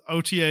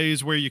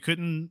OTAs where you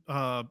couldn't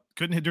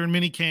hit during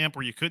mini camp,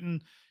 where you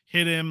couldn't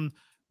hit him.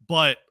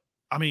 But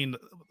I mean,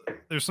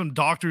 there's some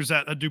doctors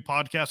that do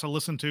podcasts I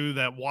listen to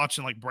that watch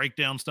and like break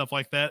down stuff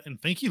like that and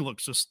think he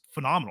looks just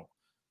phenomenal.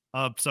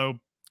 So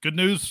good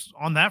news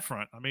on that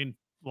front. I mean,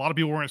 a lot of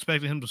people weren't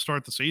expecting him to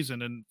start the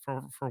season, and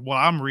for what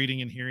I'm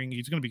reading and hearing,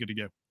 he's going to be good to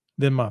go.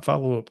 Then my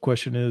follow-up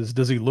question is,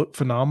 does he look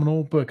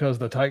phenomenal because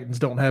the Titans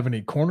don't have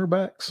any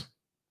cornerbacks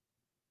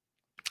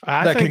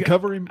that can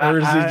cover him,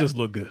 or does he just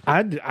look good?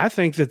 I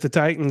think that the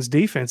Titans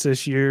defense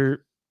this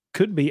year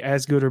could be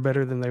as good or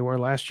better than they were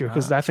last year,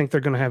 because I think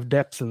they're going to have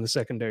depth in the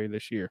secondary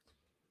this year.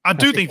 I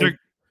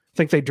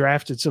think they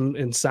drafted some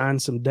and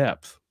signed some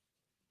depth.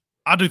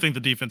 I do think the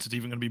defense is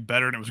even going to be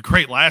better, and it was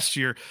great last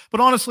year.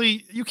 But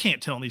honestly, you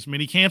can't tell in these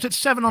mini camps. It's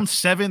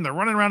 7-on-7. They're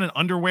running around in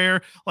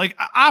underwear. Like,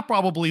 I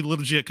probably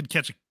legit could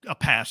catch a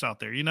pass out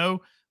there, you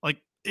know? Like,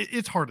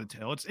 it's hard to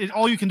tell.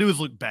 All you can do is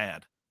look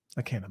bad.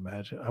 I can't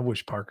imagine. I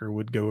wish Parker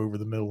would go over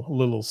the middle, a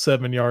little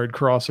 7-yard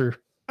crosser.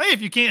 Hey,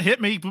 if you can't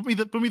hit me, put me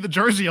the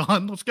jersey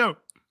on. Let's go.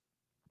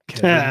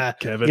 Kevin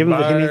Give him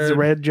he needs the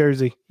red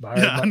jersey.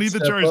 I need the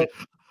jersey. Up.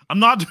 I'm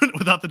not doing it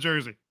without the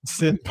jersey.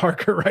 Send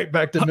Parker right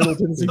back to Middle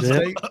Tennessee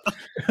State.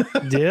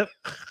 Yep.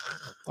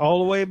 All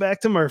the way back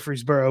to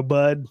Murfreesboro,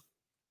 bud.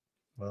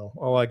 Well,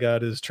 all I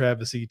got is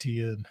Travis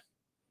Etienne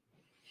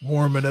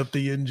warming up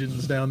the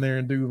engines down there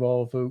in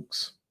Duval,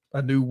 folks.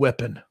 A new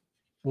weapon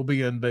will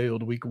be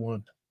unveiled week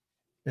 1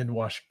 in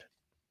Washington.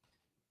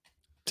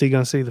 Is he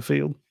going to see the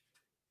field?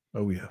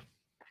 Oh, yeah.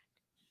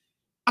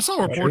 I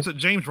saw reports that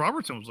James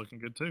Robertson was looking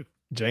good, too.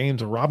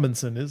 James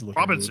Robinson is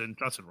looking good.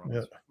 I said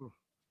Robinson.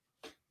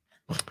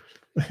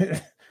 Yeah.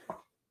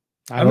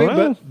 I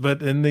mean,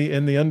 but in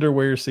the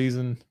underwear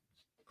season,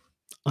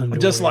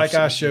 just like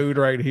I showed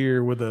right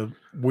here with a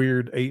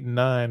weird 8 and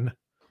 9,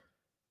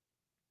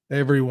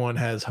 everyone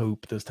has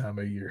hope this time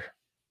of year.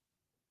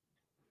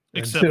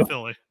 Except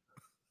Philly.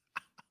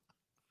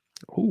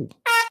 Ooh.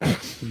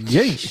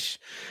 Yeesh.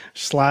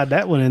 Slide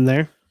that one in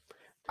there.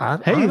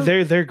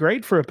 They're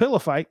great for a pillow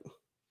fight.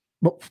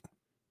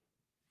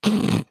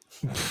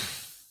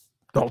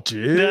 Oh,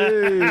 gee.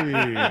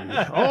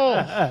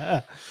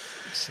 Oh.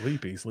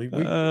 Sleepy. We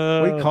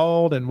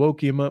called and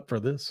woke him up for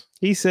this.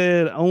 He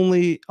said if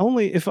only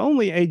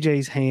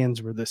AJ's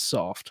hands were this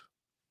soft.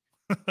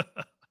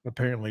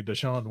 Apparently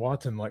Deshaun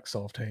Watson likes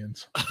soft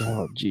hands.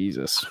 Oh,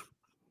 Jesus.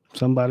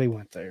 Somebody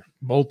went there.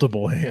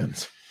 Multiple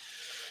hands.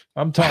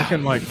 I'm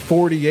talking like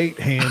 48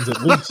 hands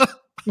at least.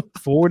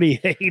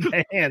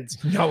 48 hands.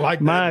 Y'all like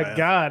that, My man.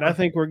 God, I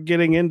think we're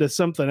getting into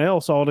something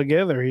else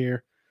altogether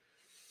here.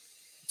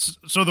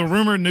 So the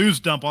rumor news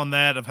dump on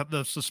that of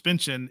the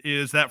suspension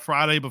is that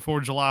Friday before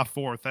July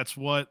 4th. That's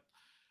what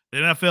the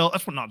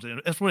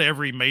NFL, that's what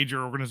every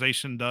major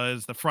organization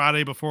does. The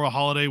Friday before a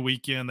holiday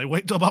weekend, they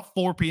wait till about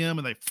 4 p.m.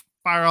 and they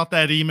fire out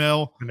that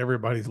email. And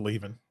everybody's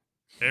leaving.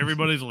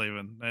 Everybody's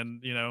leaving.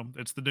 And,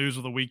 it's the news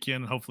of the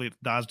weekend. Hopefully it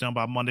dies down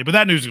by Monday. But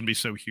that news is going to be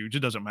so huge.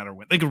 It doesn't matter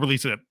when. They could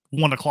release it at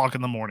 1 o'clock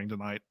in the morning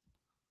tonight.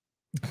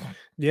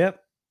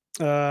 Yep.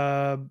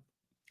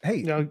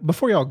 Hey,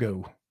 before y'all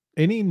go,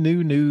 any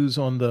new news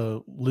on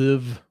the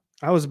LIV?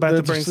 I was about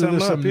to bring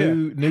something up.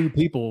 New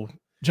people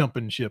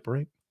jumping ship,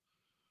 right?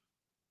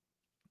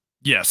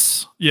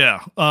 Yes.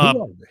 Yeah.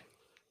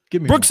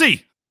 Give me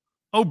Brooksy.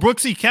 One.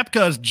 Brooksy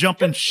Koepka's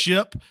jumping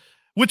ship,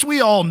 which we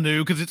all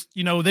knew because it's,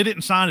 they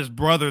didn't sign his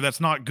brother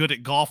that's not good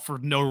at golf for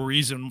no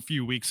reason a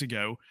few weeks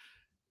ago.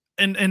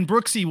 And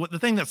Brooksy, the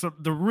thing that's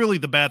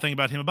the bad thing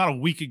about him, about a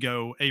week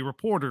ago, a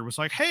reporter was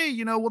like, hey,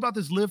 what about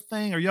this LIV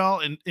thing? Are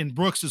y'all? And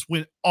Brooks just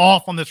went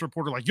off on this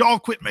reporter, like, y'all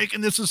quit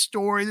making this a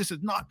story. This is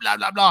not blah,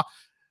 blah, blah.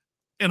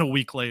 And a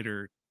week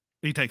later,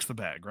 he takes the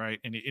bag, right?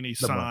 And he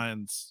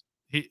signs.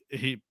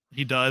 He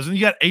does. And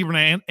you got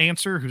Abraham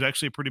Answer, who's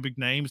actually a pretty big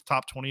name. He's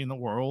top 20 in the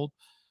world.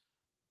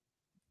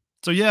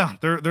 So, yeah,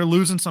 they're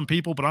losing some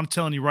people. But I'm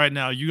telling you right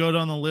now, you go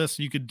down the list,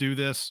 you could do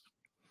this.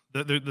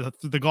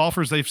 The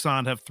golfers they've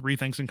signed have 3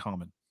 things in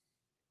common.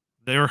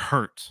 They're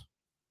hurt.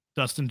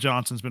 Dustin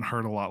Johnson's been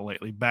hurt a lot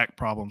lately. Back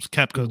problems.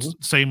 Koepka's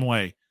same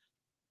way.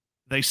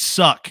 They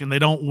suck and they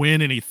don't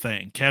win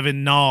anything.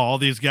 Kevin Na, all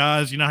these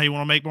guys, how you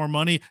want to make more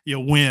money? You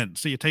win.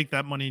 So you take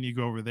that money and you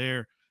go over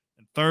there.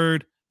 And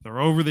third, they're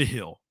over the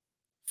hill.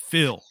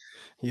 Phil.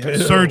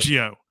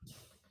 Sergio.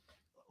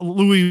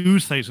 Louis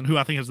Oosthuizen, who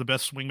I think has the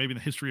best swing maybe in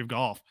the history of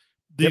golf.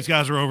 These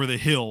guys are over the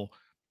hill.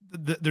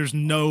 There's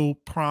no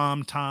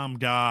prime time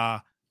guy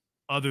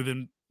other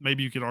than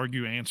maybe you could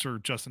argue answer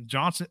Dustin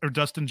Johnson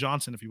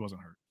if he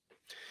wasn't hurt.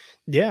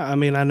 Yeah, I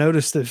mean, I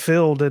noticed that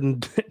Phil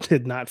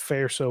did not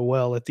fare so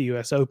well at the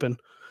U.S. Open.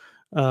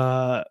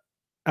 I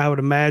would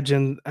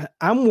imagine.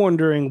 I'm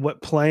wondering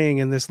what playing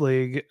in this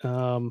league.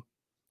 How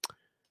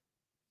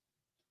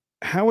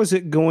is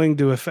it going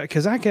to affect?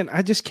 Because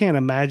I just can't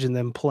imagine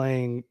them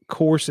playing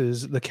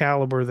courses the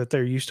caliber that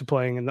they're used to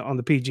playing on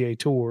the PGA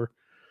Tour.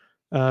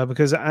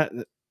 Because what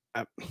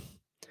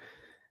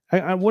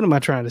am I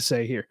trying to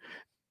say here?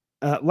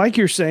 Like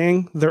you're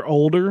saying, they're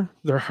older,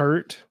 they're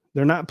hurt,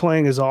 they're not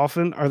playing as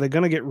often. Are they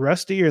going to get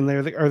rusty, and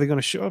are they going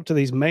to show up to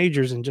these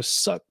majors and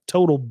just suck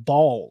total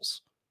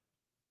balls?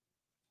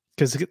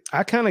 Because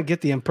I kind of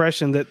get the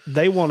impression that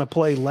they want to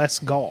play less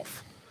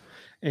golf,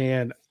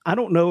 and I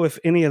don't know if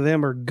any of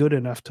them are good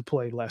enough to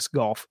play less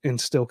golf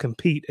and still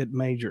compete at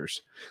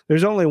majors.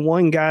 There's only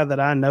one guy that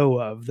I know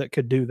of that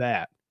could do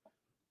that.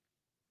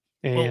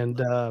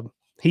 And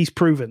he's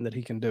proven that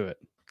he can do it.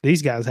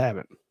 These guys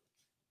haven't.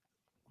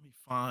 Let me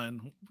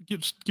find.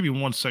 Just give me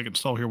 1 second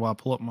stall here while I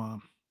pull up my.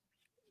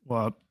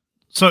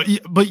 So,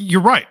 but you're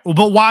right.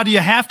 But why do you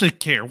have to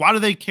care? Why do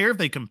they care if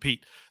they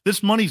compete?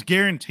 This money's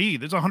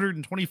guaranteed. There's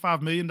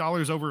 $125 million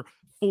over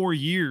 4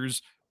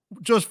 years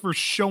just for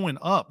showing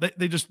up.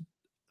 They just.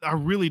 I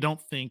really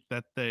don't think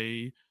that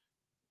they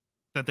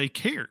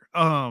care.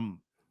 And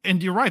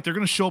you're right. They're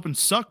going to show up and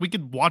suck. We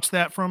could watch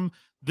that from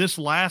this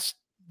last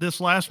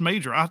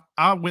major.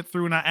 I went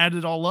through and I added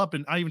it all up,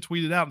 and I even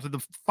tweeted out to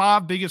the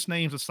 5 biggest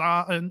names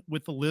assigned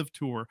with the LIV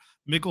Tour: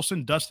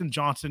 Mickelson, Dustin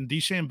Johnson,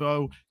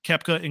 DeChambeau,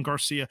 Koepka, and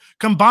Garcia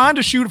combined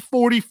to shoot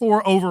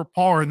 44 over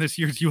par in this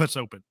year's U.S.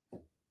 Open.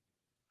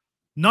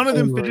 None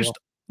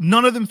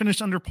of them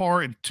finished under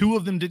par, and 2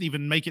 of them didn't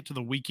even make it to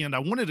the weekend. I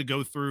wanted to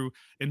go through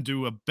and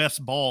do a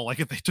best ball. Like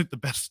if they took the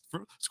best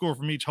score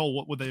from each hole,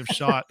 what would they have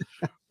shot?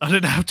 I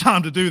didn't have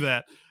time to do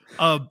that.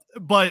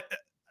 But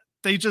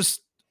they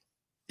just,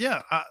 they're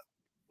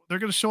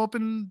going to show up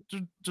and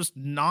just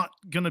not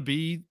going to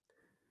be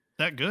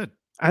that good.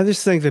 I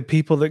just think that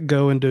people that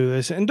go and do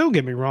this, and don't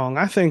get me wrong,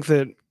 I think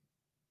that,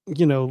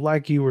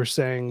 like you were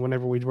saying,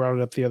 whenever we brought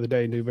it up the other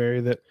day,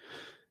 Newberry, that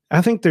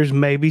I think there's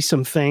maybe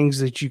some things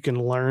that you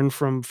can learn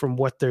from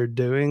what they're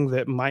doing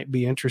that might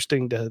be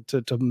interesting to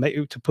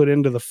put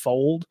into the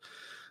fold.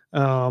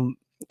 Kind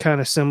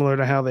of similar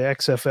to how the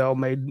XFL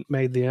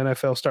made the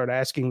NFL start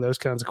asking those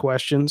kinds of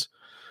questions.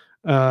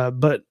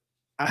 But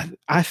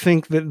I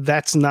think that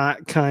that's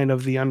not kind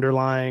of the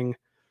underlying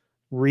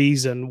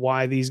reason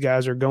why these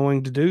guys are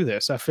going to do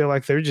this. I feel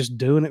like they're just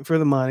doing it for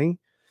the money,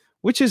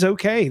 which is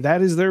okay.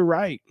 That is their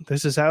right.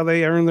 This is how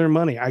they earn their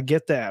money. I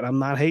get that. I'm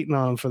not hating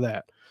on them for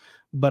that.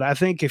 But I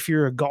think if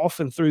you're a golf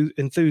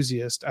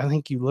enthusiast, I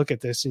think you look at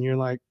this and you're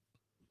like,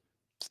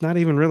 it's not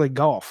even really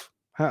golf.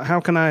 How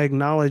can I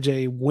acknowledge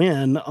a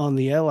win on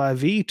the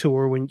LIV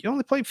tour when you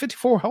only played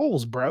 54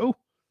 holes, bro?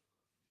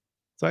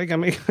 It's like, I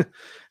mean,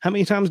 how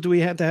many times do we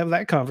have to have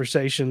that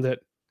conversation that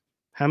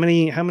how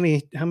many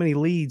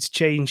leads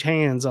change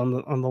hands on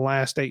the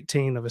last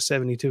 18 of a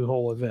 72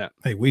 hole event?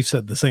 Hey, we've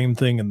said the same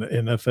thing in the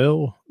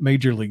NFL,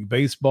 Major League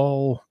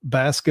Baseball,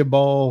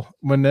 basketball.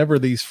 Whenever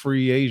these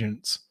free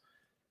agents,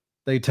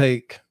 they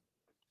take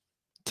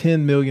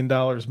 $10 million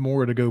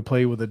more to go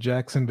play with the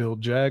Jacksonville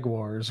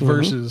Jaguars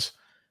versus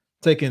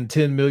taking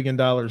 $10 million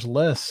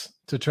less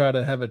to try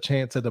to have a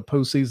chance at a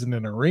postseason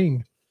in a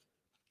ring.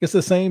 It's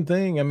the same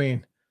thing. I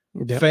mean,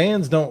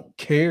 fans don't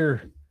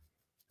care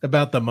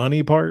about the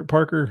money part,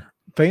 Parker.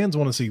 Fans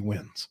want to see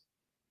wins.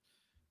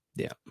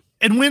 Yeah.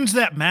 And wins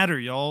that matter,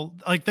 y'all.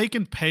 Like, they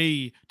can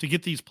pay to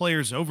get these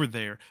players over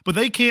there, but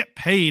they can't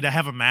pay to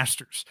have a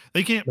Masters.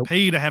 They can't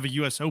pay to have a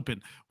U.S.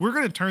 Open. We're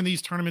going to turn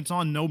these tournaments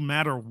on no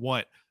matter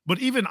what. But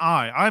even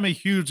I'm a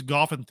huge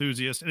golf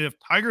enthusiast, and if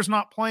Tiger's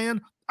not playing,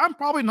 I'm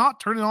probably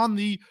not turning on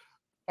the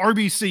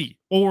RBC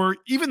or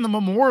even the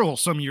Memorial.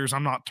 Some years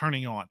I'm not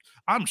turning on.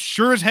 I'm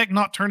sure as heck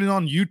not turning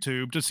on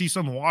YouTube to see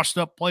some washed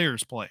up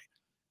players play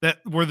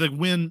where the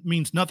win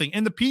means nothing.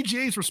 And the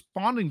PGA is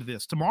responding to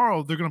this.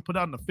 Tomorrow they're going to put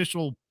out an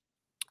official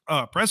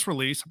press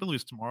release. I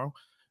believe it's tomorrow,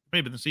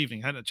 maybe this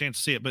evening. I hadn't a chance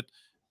to see it, but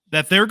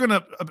that they're going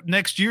to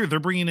next year, they're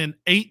bringing in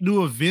 8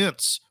 new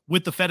events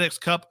with the FedEx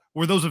Cup,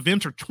 where those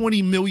events are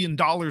 $20 million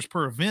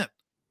per event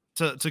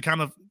to kind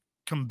of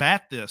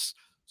combat this.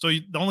 So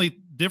the only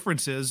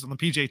difference is on the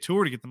PGA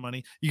Tour, to get the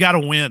money, you got to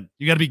win.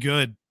 You got to be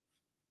good.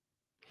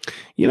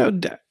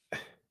 Didn't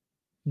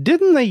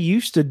they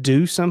used to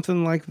do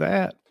something like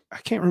that? I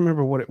can't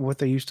remember what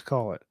they used to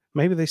call it.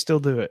 Maybe they still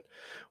do it,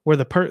 where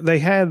they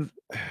had,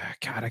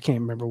 God, I can't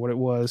remember what it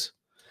was.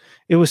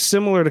 It was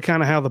similar to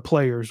kind of how the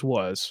Players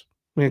was.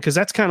 I mean, because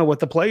that's kind of what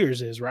the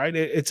Players is, right?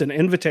 It's an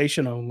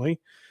invitation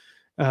only,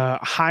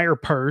 higher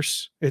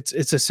purse. It's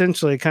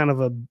essentially kind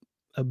of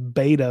a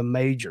beta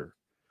major.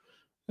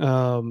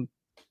 But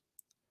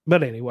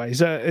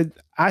anyways,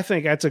 I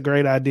think that's a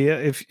great idea.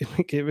 If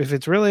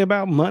it's really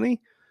about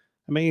money,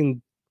 I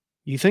mean,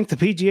 you think the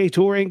PGA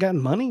Tour ain't got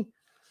money?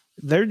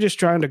 They're just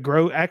trying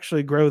to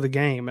actually grow the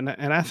game. And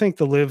I think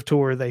the LIV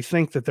Tour, they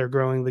think that they're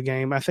growing the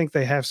game. I think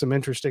they have some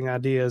interesting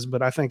ideas,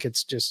 but I think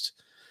it's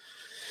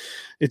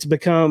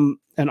become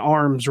an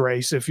arms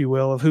race, if you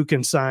will, of who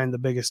can sign the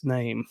biggest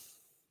name.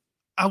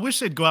 I wish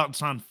they'd go out and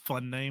sign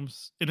fun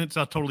names, and it's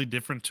a totally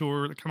different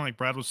tour. Kind of like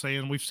Brad was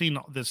saying, we've seen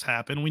this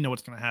happen. We know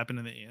what's going to happen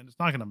in the end. It's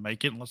not going to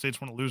make it unless they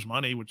just want to lose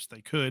money, which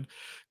they could.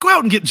 Go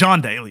out and get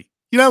John Daly.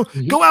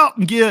 Go out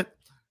and get,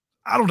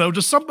 I don't know,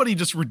 just somebody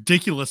just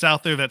ridiculous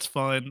out there that's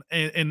fun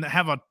and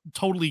have a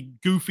totally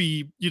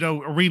goofy,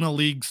 arena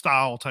league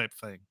style type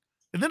thing.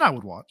 And then I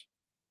would watch.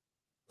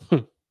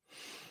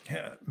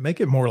 Yeah,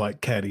 make it more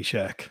like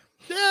Caddyshack.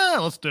 Yeah,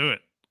 let's do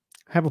it.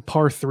 Have a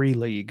par 3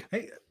 league.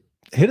 Hey,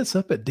 hit us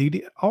up at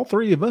DD. All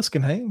 3 of us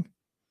can hang.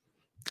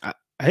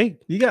 Hey,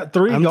 you got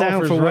 3 I'm golfers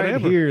down for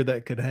right here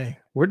that could hang.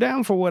 We're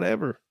down for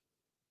whatever.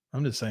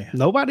 I'm just saying.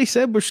 Nobody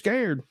said we're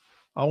scared.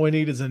 All we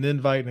need is an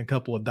invite and a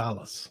couple of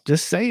dollars.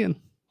 Just saying.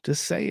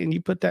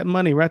 You put that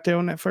money right there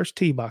on that first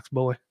tee box,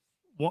 boy.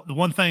 Well, the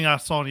one thing I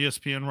saw an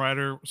ESPN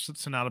writer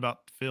sent out about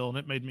Phil, and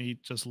it made me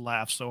just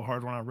laugh so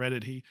hard when I read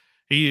it.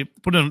 He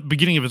put in the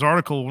beginning of his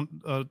article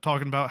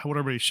talking about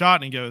whatever he shot,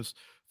 and he goes,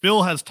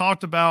 Phil has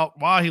talked about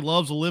why he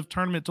loves the LIV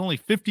tournament. It's only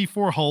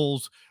 54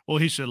 holes. Well,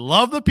 he should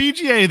love the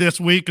PGA this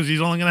week because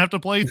he's only going to have to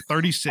play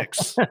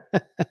 36.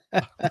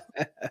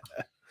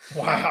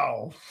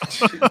 Wow.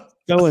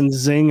 Throwing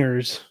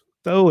freaking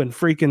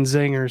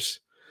zingers.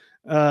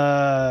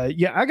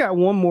 Yeah, I got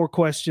one more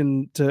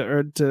question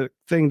to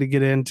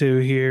get into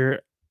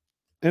here.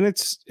 And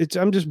it's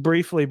I'm just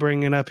briefly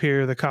bringing up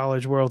here the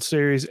College World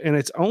Series, and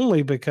it's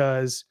only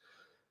because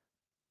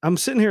I'm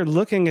sitting here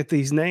looking at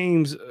these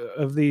names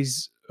of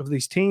these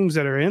teams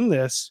that are in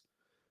this.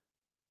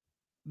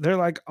 They're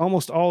like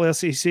almost all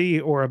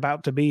SEC or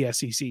about to be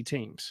SEC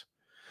teams.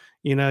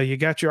 You know, you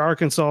got your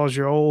Arkansas,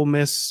 your Ole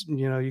Miss.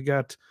 You know, you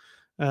got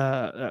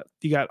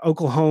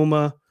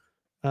Oklahoma,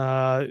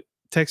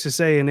 Texas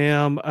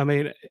A&M. I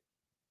mean,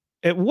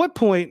 at what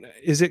point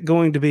is it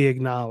going to be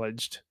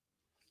acknowledged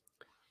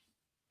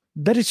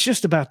that it's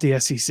just about the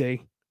SEC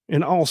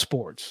in all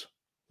sports,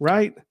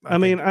 right? I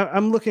mean,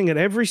 I'm looking at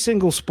every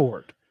single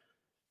sport.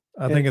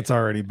 I think it's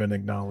already been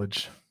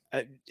acknowledged.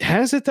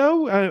 Has it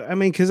though? I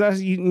mean,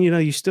 because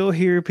you still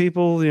hear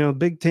people,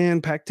 Big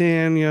 10,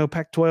 Pac-10,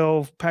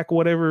 Pac-12, Pac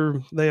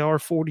whatever they are,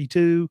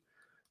 42.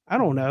 I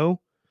don't know.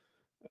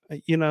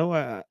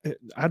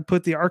 I'd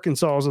put the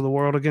Arkansas of the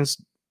world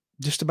against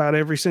just about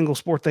every single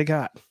sport they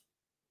got.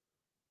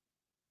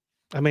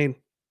 I mean,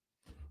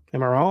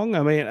 am I wrong?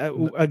 I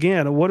mean,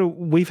 again,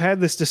 we've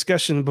had this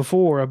discussion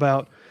before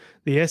about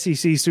the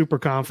SEC Super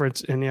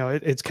Conference, and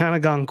it's kind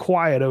of gone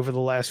quiet over the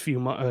last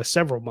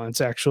several months,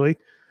 actually.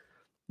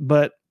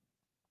 But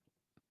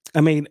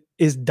I mean,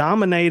 is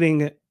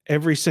dominating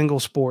every single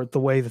sport the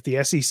way that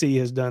the SEC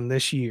has done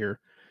this year?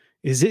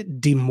 Is it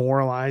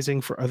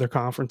demoralizing for other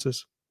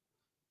conferences?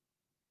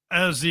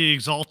 As the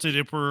exalted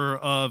emperor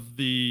of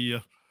the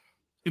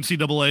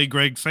NCAA,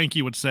 Greg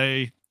Sankey would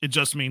say, it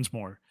just means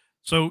more.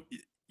 So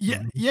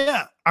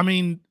yeah. I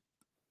mean,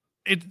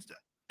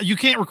 you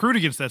can't recruit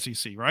against the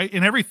SEC, right?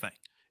 In everything,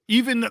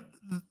 even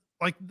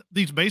like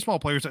these baseball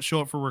players that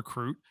show up for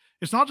recruit.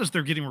 It's not just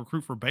they're getting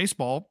recruit for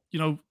baseball.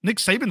 Nick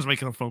Saban's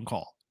making a phone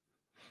call.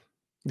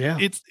 Yeah,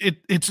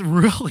 it's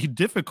really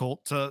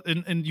difficult to,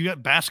 and you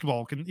got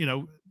basketball,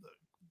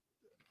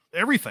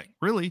 everything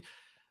really.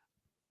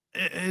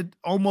 It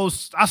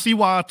almost, I see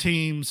why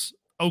teams,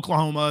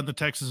 Oklahoma and the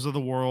Texas of the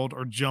world,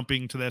 are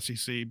jumping to the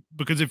SEC,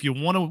 because if you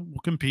want to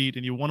compete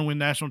and you want to win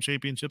national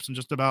championships in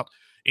just about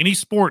any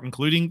sport,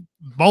 including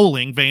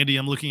bowling, Vandy,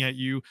 I'm looking at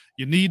you,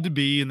 you need to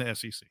be in the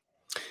SEC.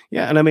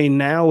 Yeah. And I mean,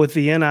 now with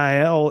the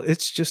NIL,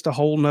 it's just a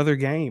whole nother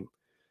game.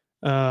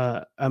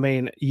 I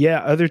mean,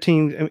 yeah, other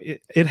teams,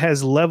 it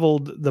has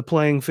leveled the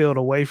playing field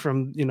away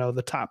from,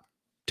 the top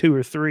 2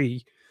 or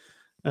 3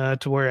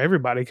 to where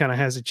everybody kind of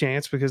has a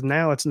chance, because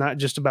now it's not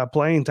just about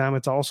playing time.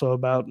 It's also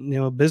about,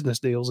 business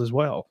deals as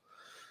well.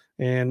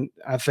 And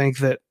I think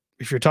that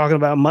if you're talking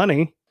about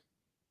money,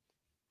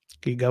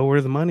 you go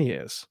where the money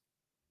is.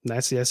 And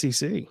that's the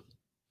SEC.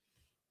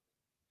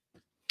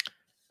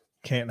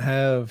 Can't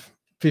have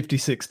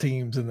 56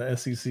 teams in the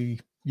SEC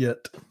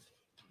yet.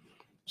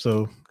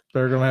 So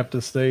they're going to have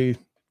to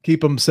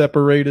keep them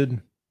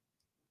separated.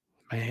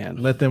 Man,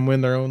 let them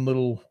win their own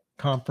little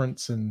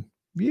conference and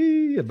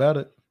about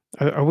it.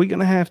 Are we going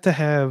to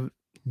have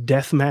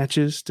death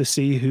matches to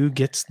see who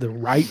gets the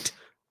right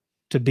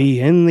to be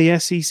in the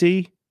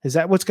SEC? Is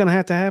that what's going to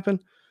have to happen?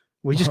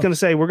 We're just going to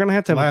say we're going to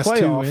have a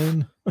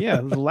playoff.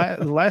 Yeah, the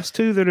last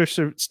 2 that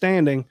are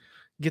standing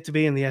get to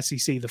be in the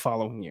SEC the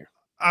following year.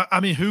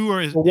 I mean, who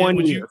are for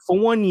 1 year? For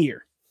 1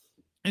 year.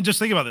 And just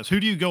think about this: who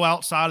do you go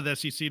outside of the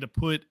SEC to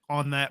put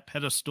on that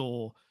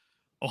pedestal?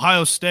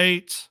 Ohio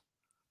State,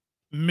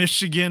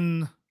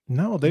 Michigan.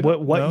 No, they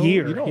don't. What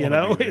year?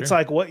 It's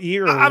like, what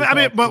year? I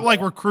mean, but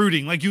like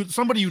recruiting, like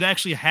somebody you'd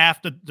actually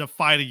have to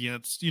fight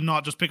against. You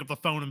not just pick up the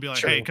phone and be like,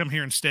 True. "Hey, come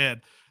here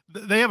instead."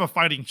 They have a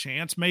fighting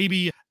chance.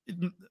 Maybe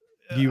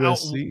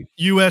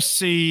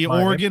USC,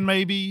 Miami. Oregon,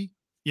 maybe.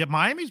 Yeah,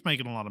 Miami's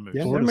making a lot of moves.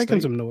 Yeah, they're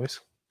making some noise.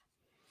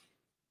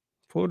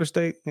 Florida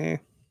State,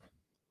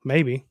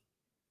 maybe.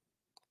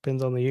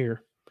 Depends on the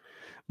year.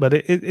 But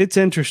it's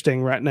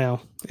interesting right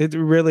now. It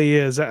really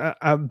is.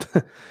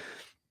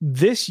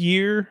 This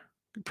year,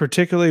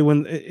 particularly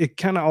when it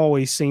kind of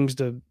always seems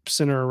to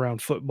center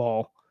around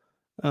football,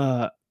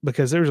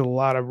 because there's a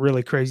lot of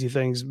really crazy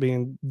things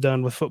being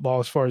done with football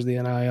as far as the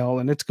NIL,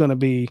 and it's going to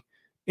be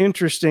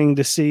interesting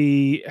to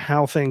see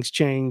how things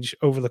change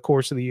over the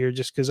course of the year,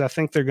 just because I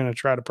think they're going to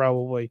try to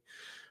probably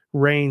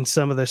rein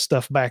some of this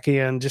stuff back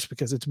in, just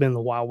because it's been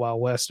the wild,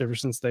 wild west ever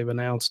since they've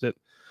announced it.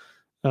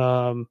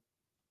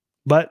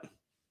 But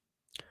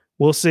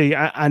we'll see.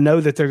 I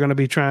know that they're going to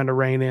be trying to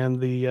rein in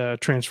the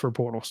transfer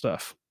portal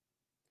stuff,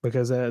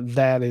 because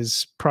that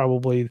is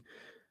probably,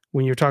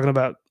 when you're talking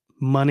about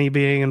money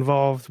being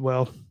involved,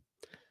 well,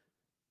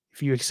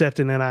 if you accept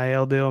an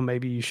NIL deal,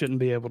 maybe you shouldn't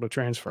be able to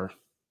transfer.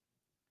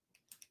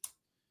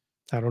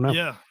 I don't know.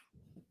 Yeah.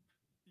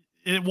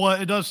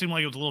 It does seem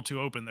like it was a little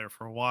too open there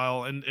for a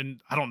while,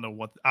 and I don't know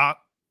what I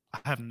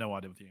have no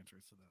idea what the answer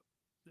is to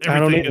that. I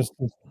don't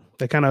know.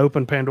 They kind of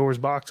opened Pandora's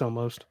box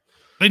almost.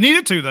 They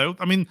needed to, though.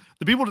 I mean,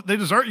 the people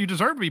you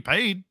deserve to be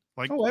paid.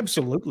 Like, oh,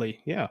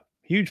 absolutely, yeah,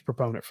 huge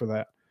proponent for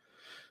that.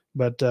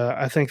 But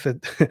I think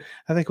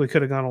we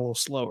could have gone a little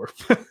slower.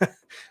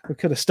 We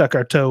could have stuck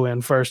our toe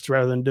in first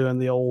rather than doing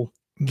the old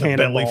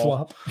belly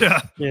flop.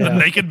 Yeah, the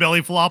naked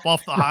belly flop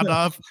off the high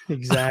dive.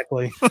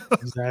 Exactly.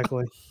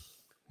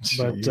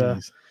 But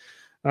all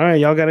right,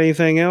 y'all got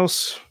anything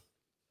else?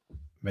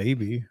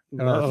 Maybe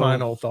in our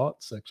final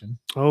thoughts section.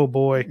 Oh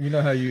boy, you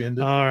know how you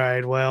ended. All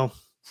right, well,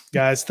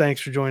 guys, thanks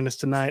for joining us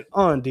tonight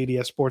on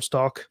DDS Sports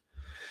Talk.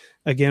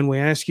 Again, we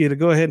ask you to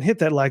go ahead and hit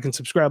that like and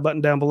subscribe button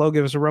down below.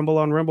 Give us a rumble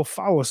on Rumble.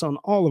 Follow us on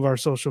all of our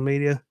social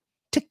media.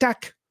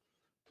 TikTok,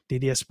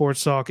 DDS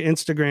Sports Talk.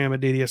 Instagram at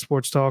DDS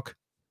Sports Talk.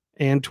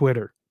 And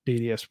Twitter,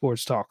 DDS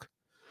Sports Talk.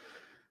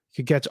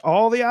 You can catch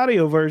all the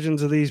audio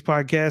versions of these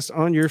podcasts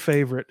on your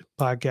favorite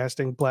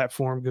podcasting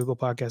platform, Google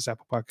Podcasts,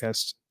 Apple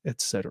Podcasts,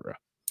 etc.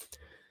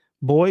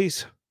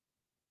 Boys,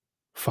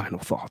 final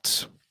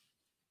thoughts.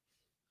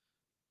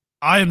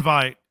 I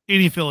invite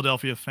any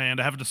Philadelphia fan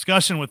to have a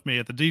discussion with me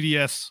at the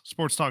DDS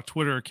Sports Talk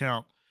Twitter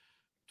account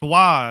to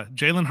why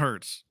Jalen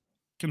Hurts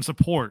can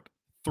support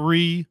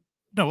 2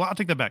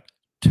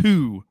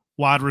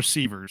 wide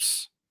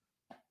receivers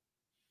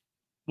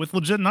with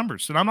legit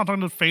numbers. And I'm not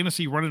talking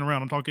fantasy running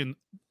around. I'm talking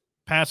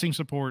passing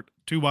support,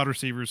 2 wide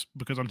receivers,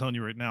 because I'm telling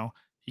you right now,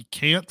 he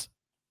can't.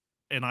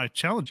 And I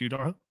challenge you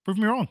to prove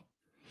me wrong.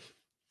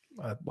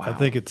 I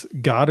think it's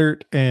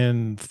Goddard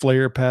and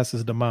Flair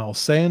passes to Miles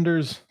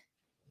Sanders.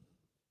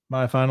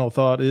 My final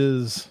thought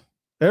is,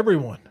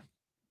 everyone,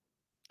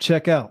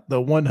 check out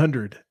the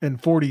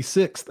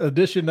 146th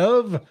edition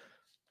of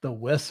the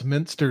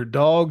Westminster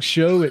Dog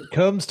Show. It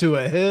comes to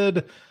a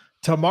head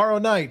tomorrow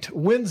night,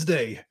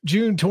 Wednesday,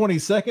 June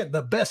 22nd.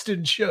 The best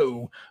in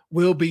show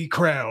will be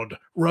crowned.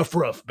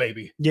 Rough,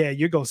 baby. Yeah,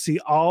 you're going to see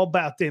all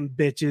about them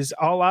bitches.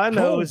 All I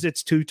know is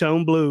it's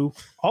two-tone blue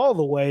all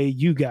the way.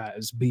 You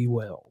guys be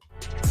well.